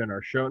stuff in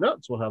our show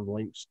notes. We'll have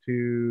links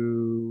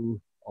to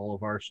all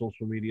of our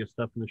social media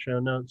stuff in the show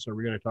notes. So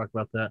we're going to talk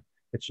about that.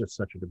 It's just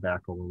such a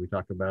debacle when we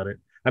talk about it.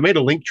 I made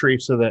a link tree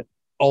so that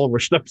all of our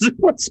stuff is in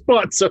one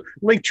spot. So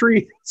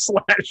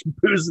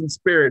linktree/booze and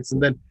spirits,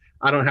 and then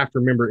I don't have to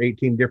remember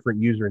 18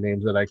 different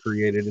usernames that I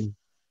created and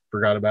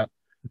forgot about.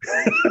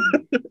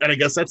 And I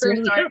guess that's the end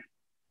of the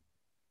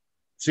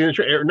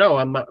show. No,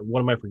 I'm not.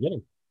 What am I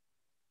forgetting?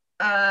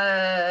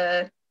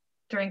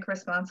 Drink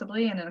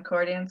responsibly and in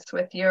accordance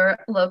with your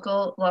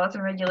local laws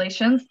and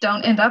regulations.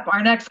 Don't end up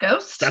our next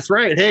ghost. That's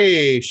right.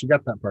 Hey, she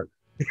got that part.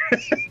 I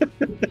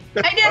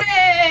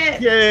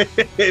did it!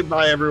 Yay!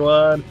 Bye,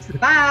 everyone.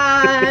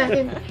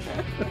 Bye.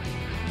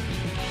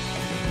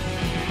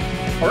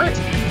 All right.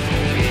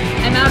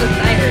 I'm out of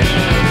cider.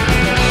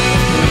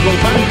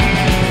 Bye.